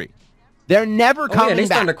country. They're never coming yeah, they back.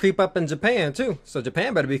 starting to creep up in Japan too. So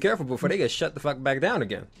Japan better be careful before they get shut the fuck back down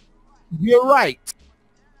again. You're right.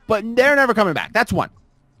 But they're never coming back. That's one.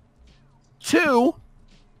 Two,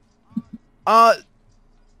 I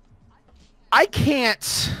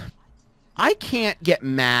can't get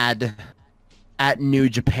mad at New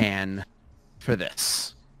Japan for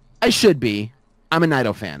this. I should be. I'm a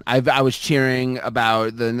Naito fan. I was cheering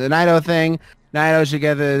about the Naito thing. Naito should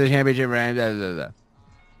get the championship. Blah, blah, blah, blah.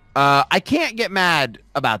 I can't get mad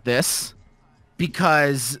about this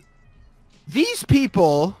because these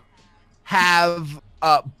people have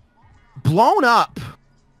blown up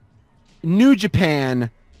New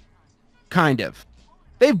Japan, kind of.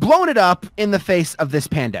 They've blown it up in the face of this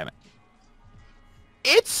pandemic.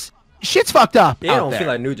 Shit's fucked up. It don't feel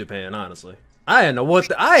like New Japan, honestly. I didn't know what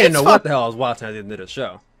the hell I was watching at the end of the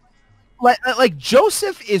show. Like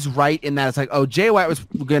Joseph is right in that it's like, oh, Jay White was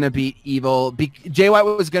gonna beat Evil. Jay White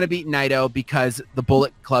was gonna beat Naito because the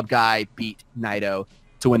Bullet Club guy beat Naito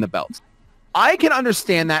to win the belt. I can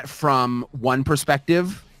understand that from one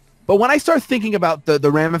perspective, but when I start thinking about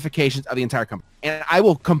the ramifications of the entire company, and I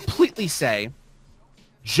will completely say,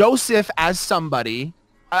 Joseph as somebody,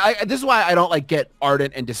 this is why I don't like get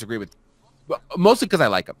ardent and disagree with, mostly because I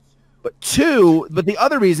like him, but the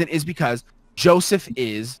other reason is because Joseph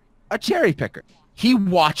is a cherry picker. He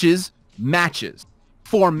watches matches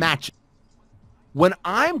for matches. When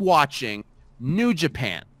I'm watching New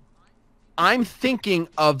Japan, I'm thinking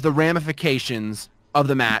of the ramifications of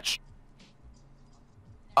the match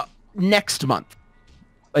next month.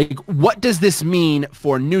 Like, what does this mean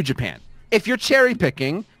for New Japan? If you're cherry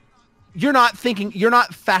picking, you're not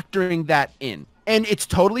factoring that in. And it's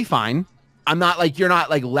totally fine. You're not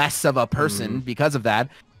like less of a person because of that.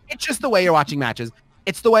 It's just the way you're watching matches.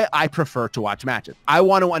 It's the way I prefer to watch matches. I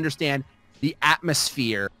want to understand the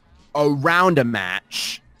atmosphere around a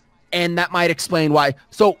match, and that might explain why.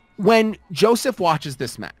 So when Joseph watches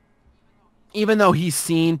this match, even though he's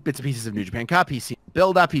seen bits and pieces of New Japan Cup, he's seen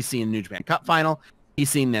build-up, he's seen New Japan Cup final, he's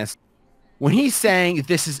seen this. When he's saying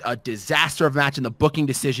this is a disaster of a match and the booking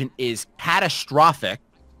decision is catastrophic,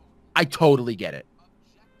 I totally get it.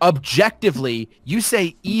 Objectively, you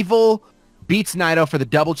say Evil beats Naito for the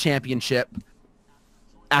double championship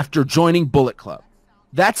after joining Bullet Club.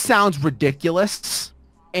 That sounds ridiculous,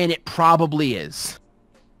 and it probably is.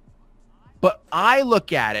 But I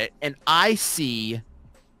look at it, and I see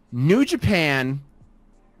New Japan's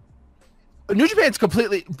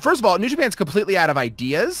completely... First of all, New Japan's completely out of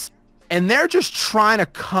ideas, and they're just trying to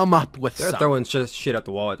come up with They're throwing shit at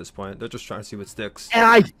the wall at this point. They're just trying to see what sticks. And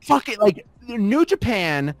I fucking... Like, New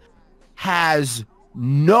Japan has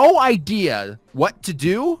no idea what to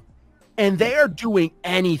do, and they are doing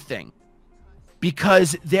anything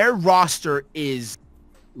because their roster is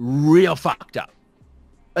real fucked up.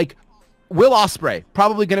 Like, Will Ospreay,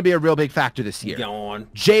 probably going to be a real big factor this year. Gone.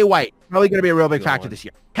 Jay White, probably going to be a real big factor this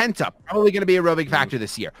year. Penta, probably going to be a real big factor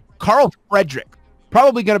this year. Carl Frederick,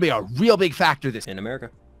 probably going to be a real big factor this year. In America.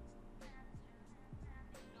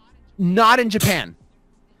 Not in Japan.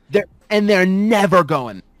 They're never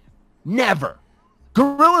going. Never.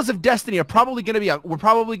 Gorillas of Destiny are probably going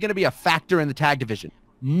to be a factor in the tag division.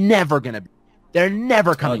 Never going to be. They're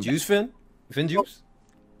never coming Juice back. Finn Juice?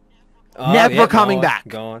 Never coming back.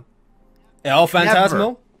 Gone. El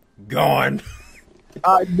Phantasmo? Gone.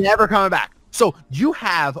 Never coming back. So you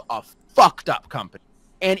have a fucked up company.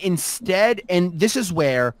 And instead, and this is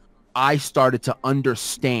where I started to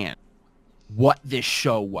understand what this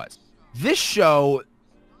show was. This show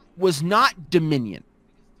was not Dominion.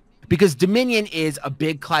 Because Dominion is a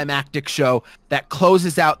big climactic show that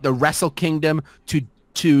closes out the Wrestle Kingdom to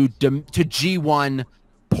G1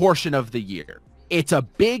 portion of the year. It's a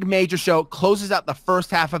big major show, closes out the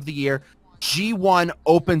first half of the year. G1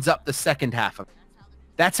 opens up the second half of it.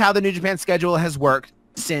 That's how the New Japan schedule has worked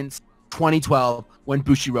since 2012 when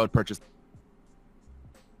Bushiroad purchased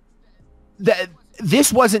it.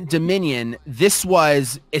 This wasn't Dominion. This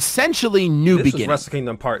was essentially New Beginning. This was Wrestle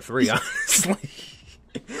Kingdom Part 3, honestly.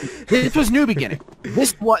 This was New Beginning.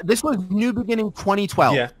 This was New Beginning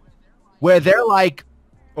 2012. Yeah. Where they're like,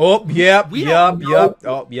 oh, yep.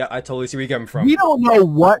 Oh, yeah, I totally see where you're coming from. We don't know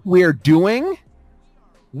what we're doing,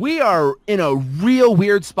 we are in a real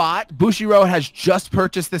weird spot. Bushiroad has just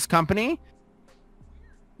purchased this company.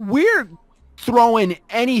 We're throwing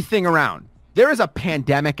anything around. There is a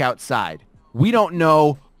pandemic outside. We don't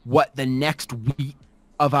know what the next week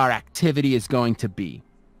of our activity is going to be.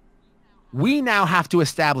 We now have to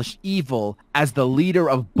establish Evil as the leader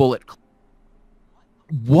of Bullet Club.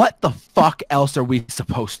 What the fuck else are we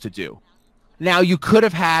supposed to do? Now, you could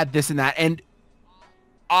have had this and that, and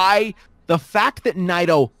the fact that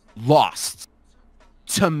Naito lost,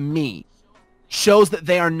 to me, shows that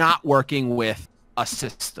they are not working with a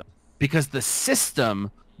system, because the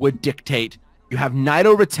system would dictate you have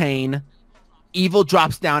Naito retain, Evil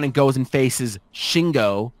drops down and goes and faces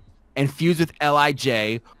Shingo and feuds with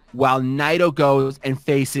LIJ, while Naito goes and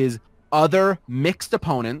faces other mixed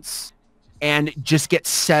opponents and just gets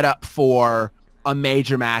set up for a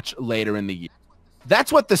major match later in the year.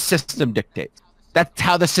 That's what the system dictates. That's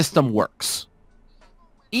how the system works.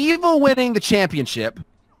 Evil winning the championship,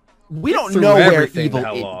 we don't know where Evil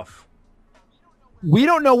is. We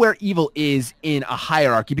don't know where Evil is in a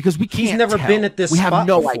hierarchy because we can't. He's never been at this spot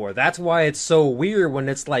before. Idea. That's why it's so weird when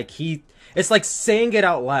it's like it's like saying it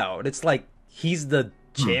out loud. It's like he's the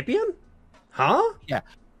champion? Huh? Yeah.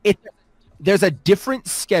 There's a different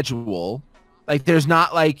schedule. Like there's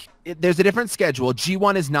a different schedule.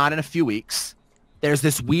 G1 is not in a few weeks. There's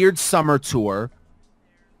this weird summer tour.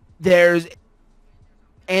 There's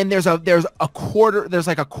like a quarter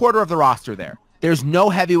of the roster there. There's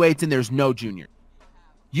no heavyweights and there's no junior.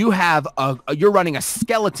 You're running a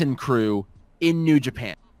skeleton crew in New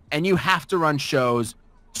Japan, and you have to run shows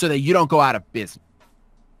so that you don't go out of business.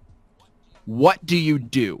 What do? You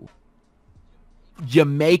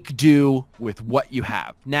make do with what you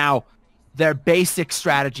have. Now, their basic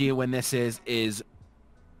strategy when this is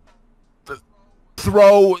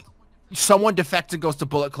throw someone defects and goes to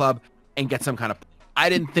Bullet Club and get some kind of... I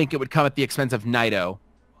didn't think it would come at the expense of Naito,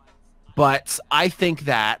 but I think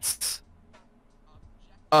that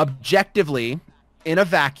objectively, in a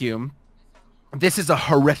vacuum, this is a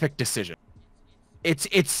horrific decision.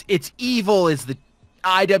 It's Evil is the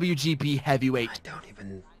IWGP heavyweight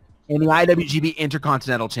and the IWGP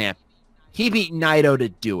Intercontinental Champ. He beat Naito to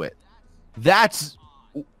do it. That's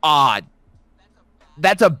odd.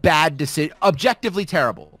 That's a bad decision. Objectively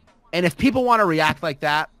terrible. And if people want to react like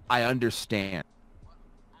that, I understand.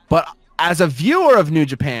 But as a viewer of New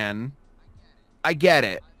Japan, I get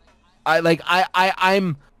it. I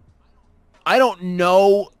don't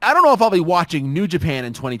know if I'll be watching New Japan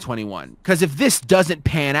in 2021, because if this doesn't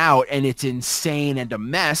pan out and it's insane and a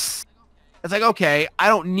mess, it's like, okay, I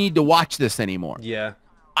don't need to watch this anymore. Yeah.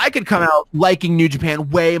 I could come out liking New Japan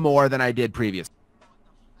way more than I did previously.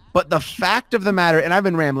 But the fact of the matter, and I've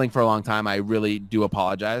been rambling for a long time, I really do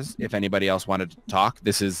apologize if anybody else wanted to talk.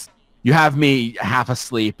 You have me half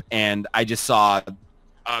asleep, and I just saw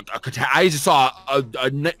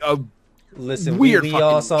Listen, weird we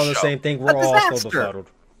all saw show. the same thing. We're all so befuddled.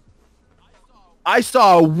 I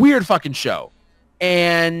saw a weird fucking show.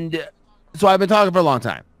 And so I've been talking for a long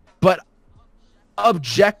time. But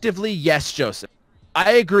objectively, yes, Joseph.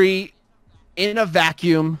 I agree. In a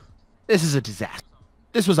vacuum, this is a disaster.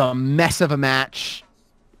 This was a mess of a match.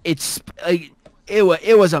 It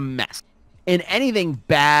was a mess. And anything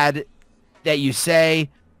bad that you say,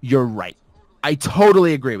 you're right. I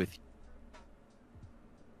totally agree with you.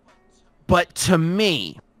 But to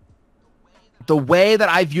me, the way that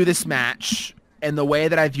I view this match and the way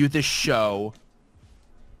that I view this show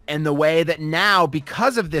and the way that now,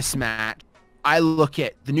 because of this match, I look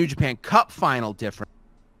at the New Japan Cup final different.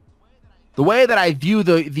 The way that I view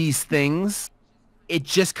these things, it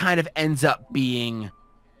just kind of ends up being,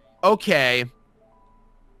 okay,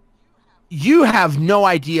 you have no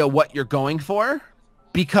idea what you're going for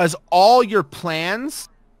because all your plans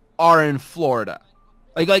are in Florida.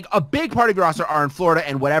 Like a big part of your roster are in Florida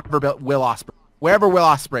and wherever Will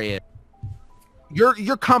Ospreay is.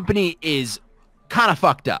 Your company is kind of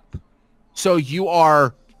fucked up. So you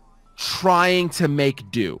are trying to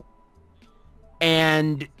make do.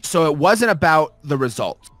 And so it wasn't about the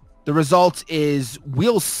result. The result is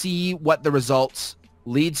we'll see what the results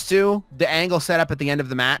leads to. The angle set up at the end of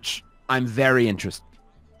the match, I'm very interested.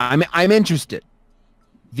 I'm interested.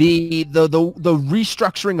 The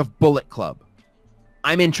restructuring of Bullet Club,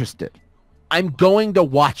 I'm interested. I'm going to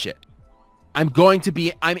watch it. I'm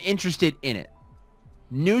interested in it.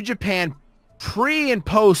 New Japan pre and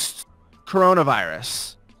post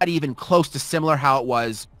coronavirus, not even close to similar how it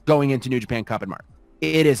was going into New Japan Cup in March.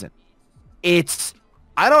 It isn't.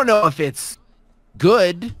 I don't know if it's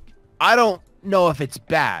good. I don't know if it's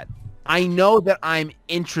bad. I know that I'm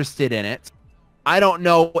interested in it. I don't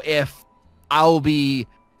know if I'll be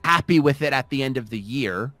happy with it at the end of the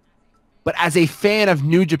year. But as a fan of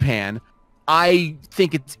New Japan, I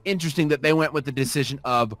think it's interesting that they went with the decision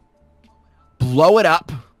of blow it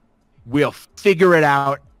up. We'll figure it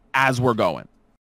out as we're going.